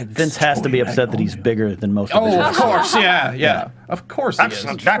Mag. Vince has to be upset that he's bigger than most of his of course, yeah. Of course he is.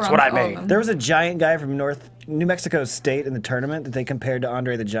 That's what I made. There was a giant guy from New Mexico State in the tournament that they compared to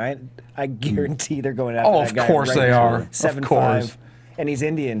Andre the Giant. I guarantee they're going after that guy. Of course they are. 7'5". And he's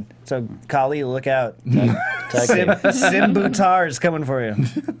Indian. So, Kali, look out. Sim Buttar is coming for you.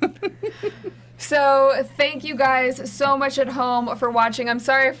 So thank you guys so much at home for watching. I'm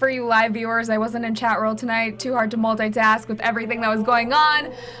sorry for you live viewers. I wasn't in chat roll tonight. Too hard to multitask with everything that was going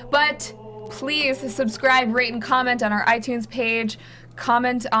on. But please subscribe, rate, and comment on our iTunes page.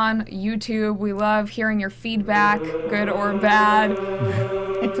 Comment on YouTube. We love hearing your feedback, good or bad.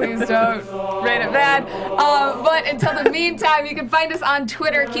 Please don't rate it bad. But until the meantime, you can find us on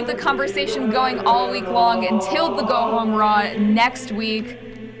Twitter. Keep the conversation going all week long until the Go Home Raw next week.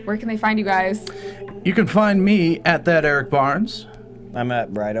 Where can they find you guys? You can find me at that Erik Barnes. I'm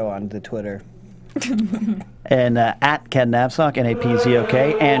at Brido on the Twitter. And at Ken Napzok,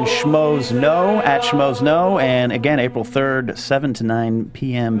 Napzok, and Schmoes No, at Schmoes No. And again, April 3rd, 7 to 9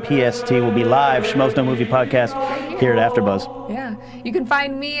 p.m. PST will be live. Schmoes No Movie Podcast here at AfterBuzz. Yeah. You can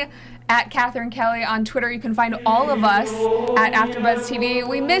find me at Cathy Kelley on Twitter. You can find all of us at AfterBuzz TV.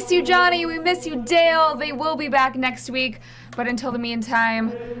 We miss you, Johnny. We miss you, Dale. They will be back next week. But until the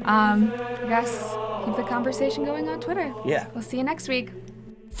meantime, yes, keep the conversation going on Twitter. Yeah. We'll see you next week.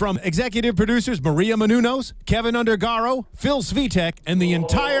 From executive producers Maria Menounos, Kevin Undergaro, Phil Svitek, and the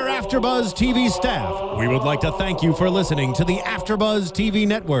entire AfterBuzz TV staff, we would like to thank you for listening to the AfterBuzz TV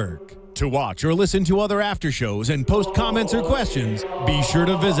network. To watch or listen to other after shows and post comments or questions, be sure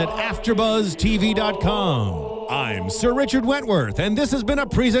to visit AfterBuzzTV.com. I'm Sir Richard Wentworth, and this has been a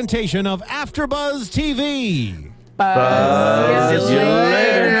presentation of AfterBuzz TV. Buzz you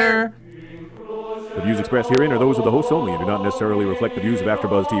later. The views expressed herein are those of the hosts only and do not necessarily reflect the views of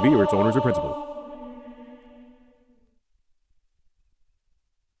AfterBuzz TV or its owners or principals.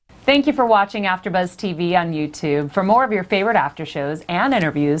 Thank you for watching AfterBuzz TV on YouTube. For more of your favorite after shows and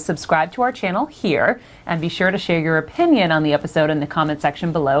interviews, subscribe to our channel here, and be sure to share your opinion on the episode in the comment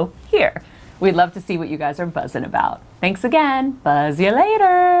section below here. We'd love to see what you guys are buzzing about. Thanks again. Buzz you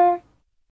later.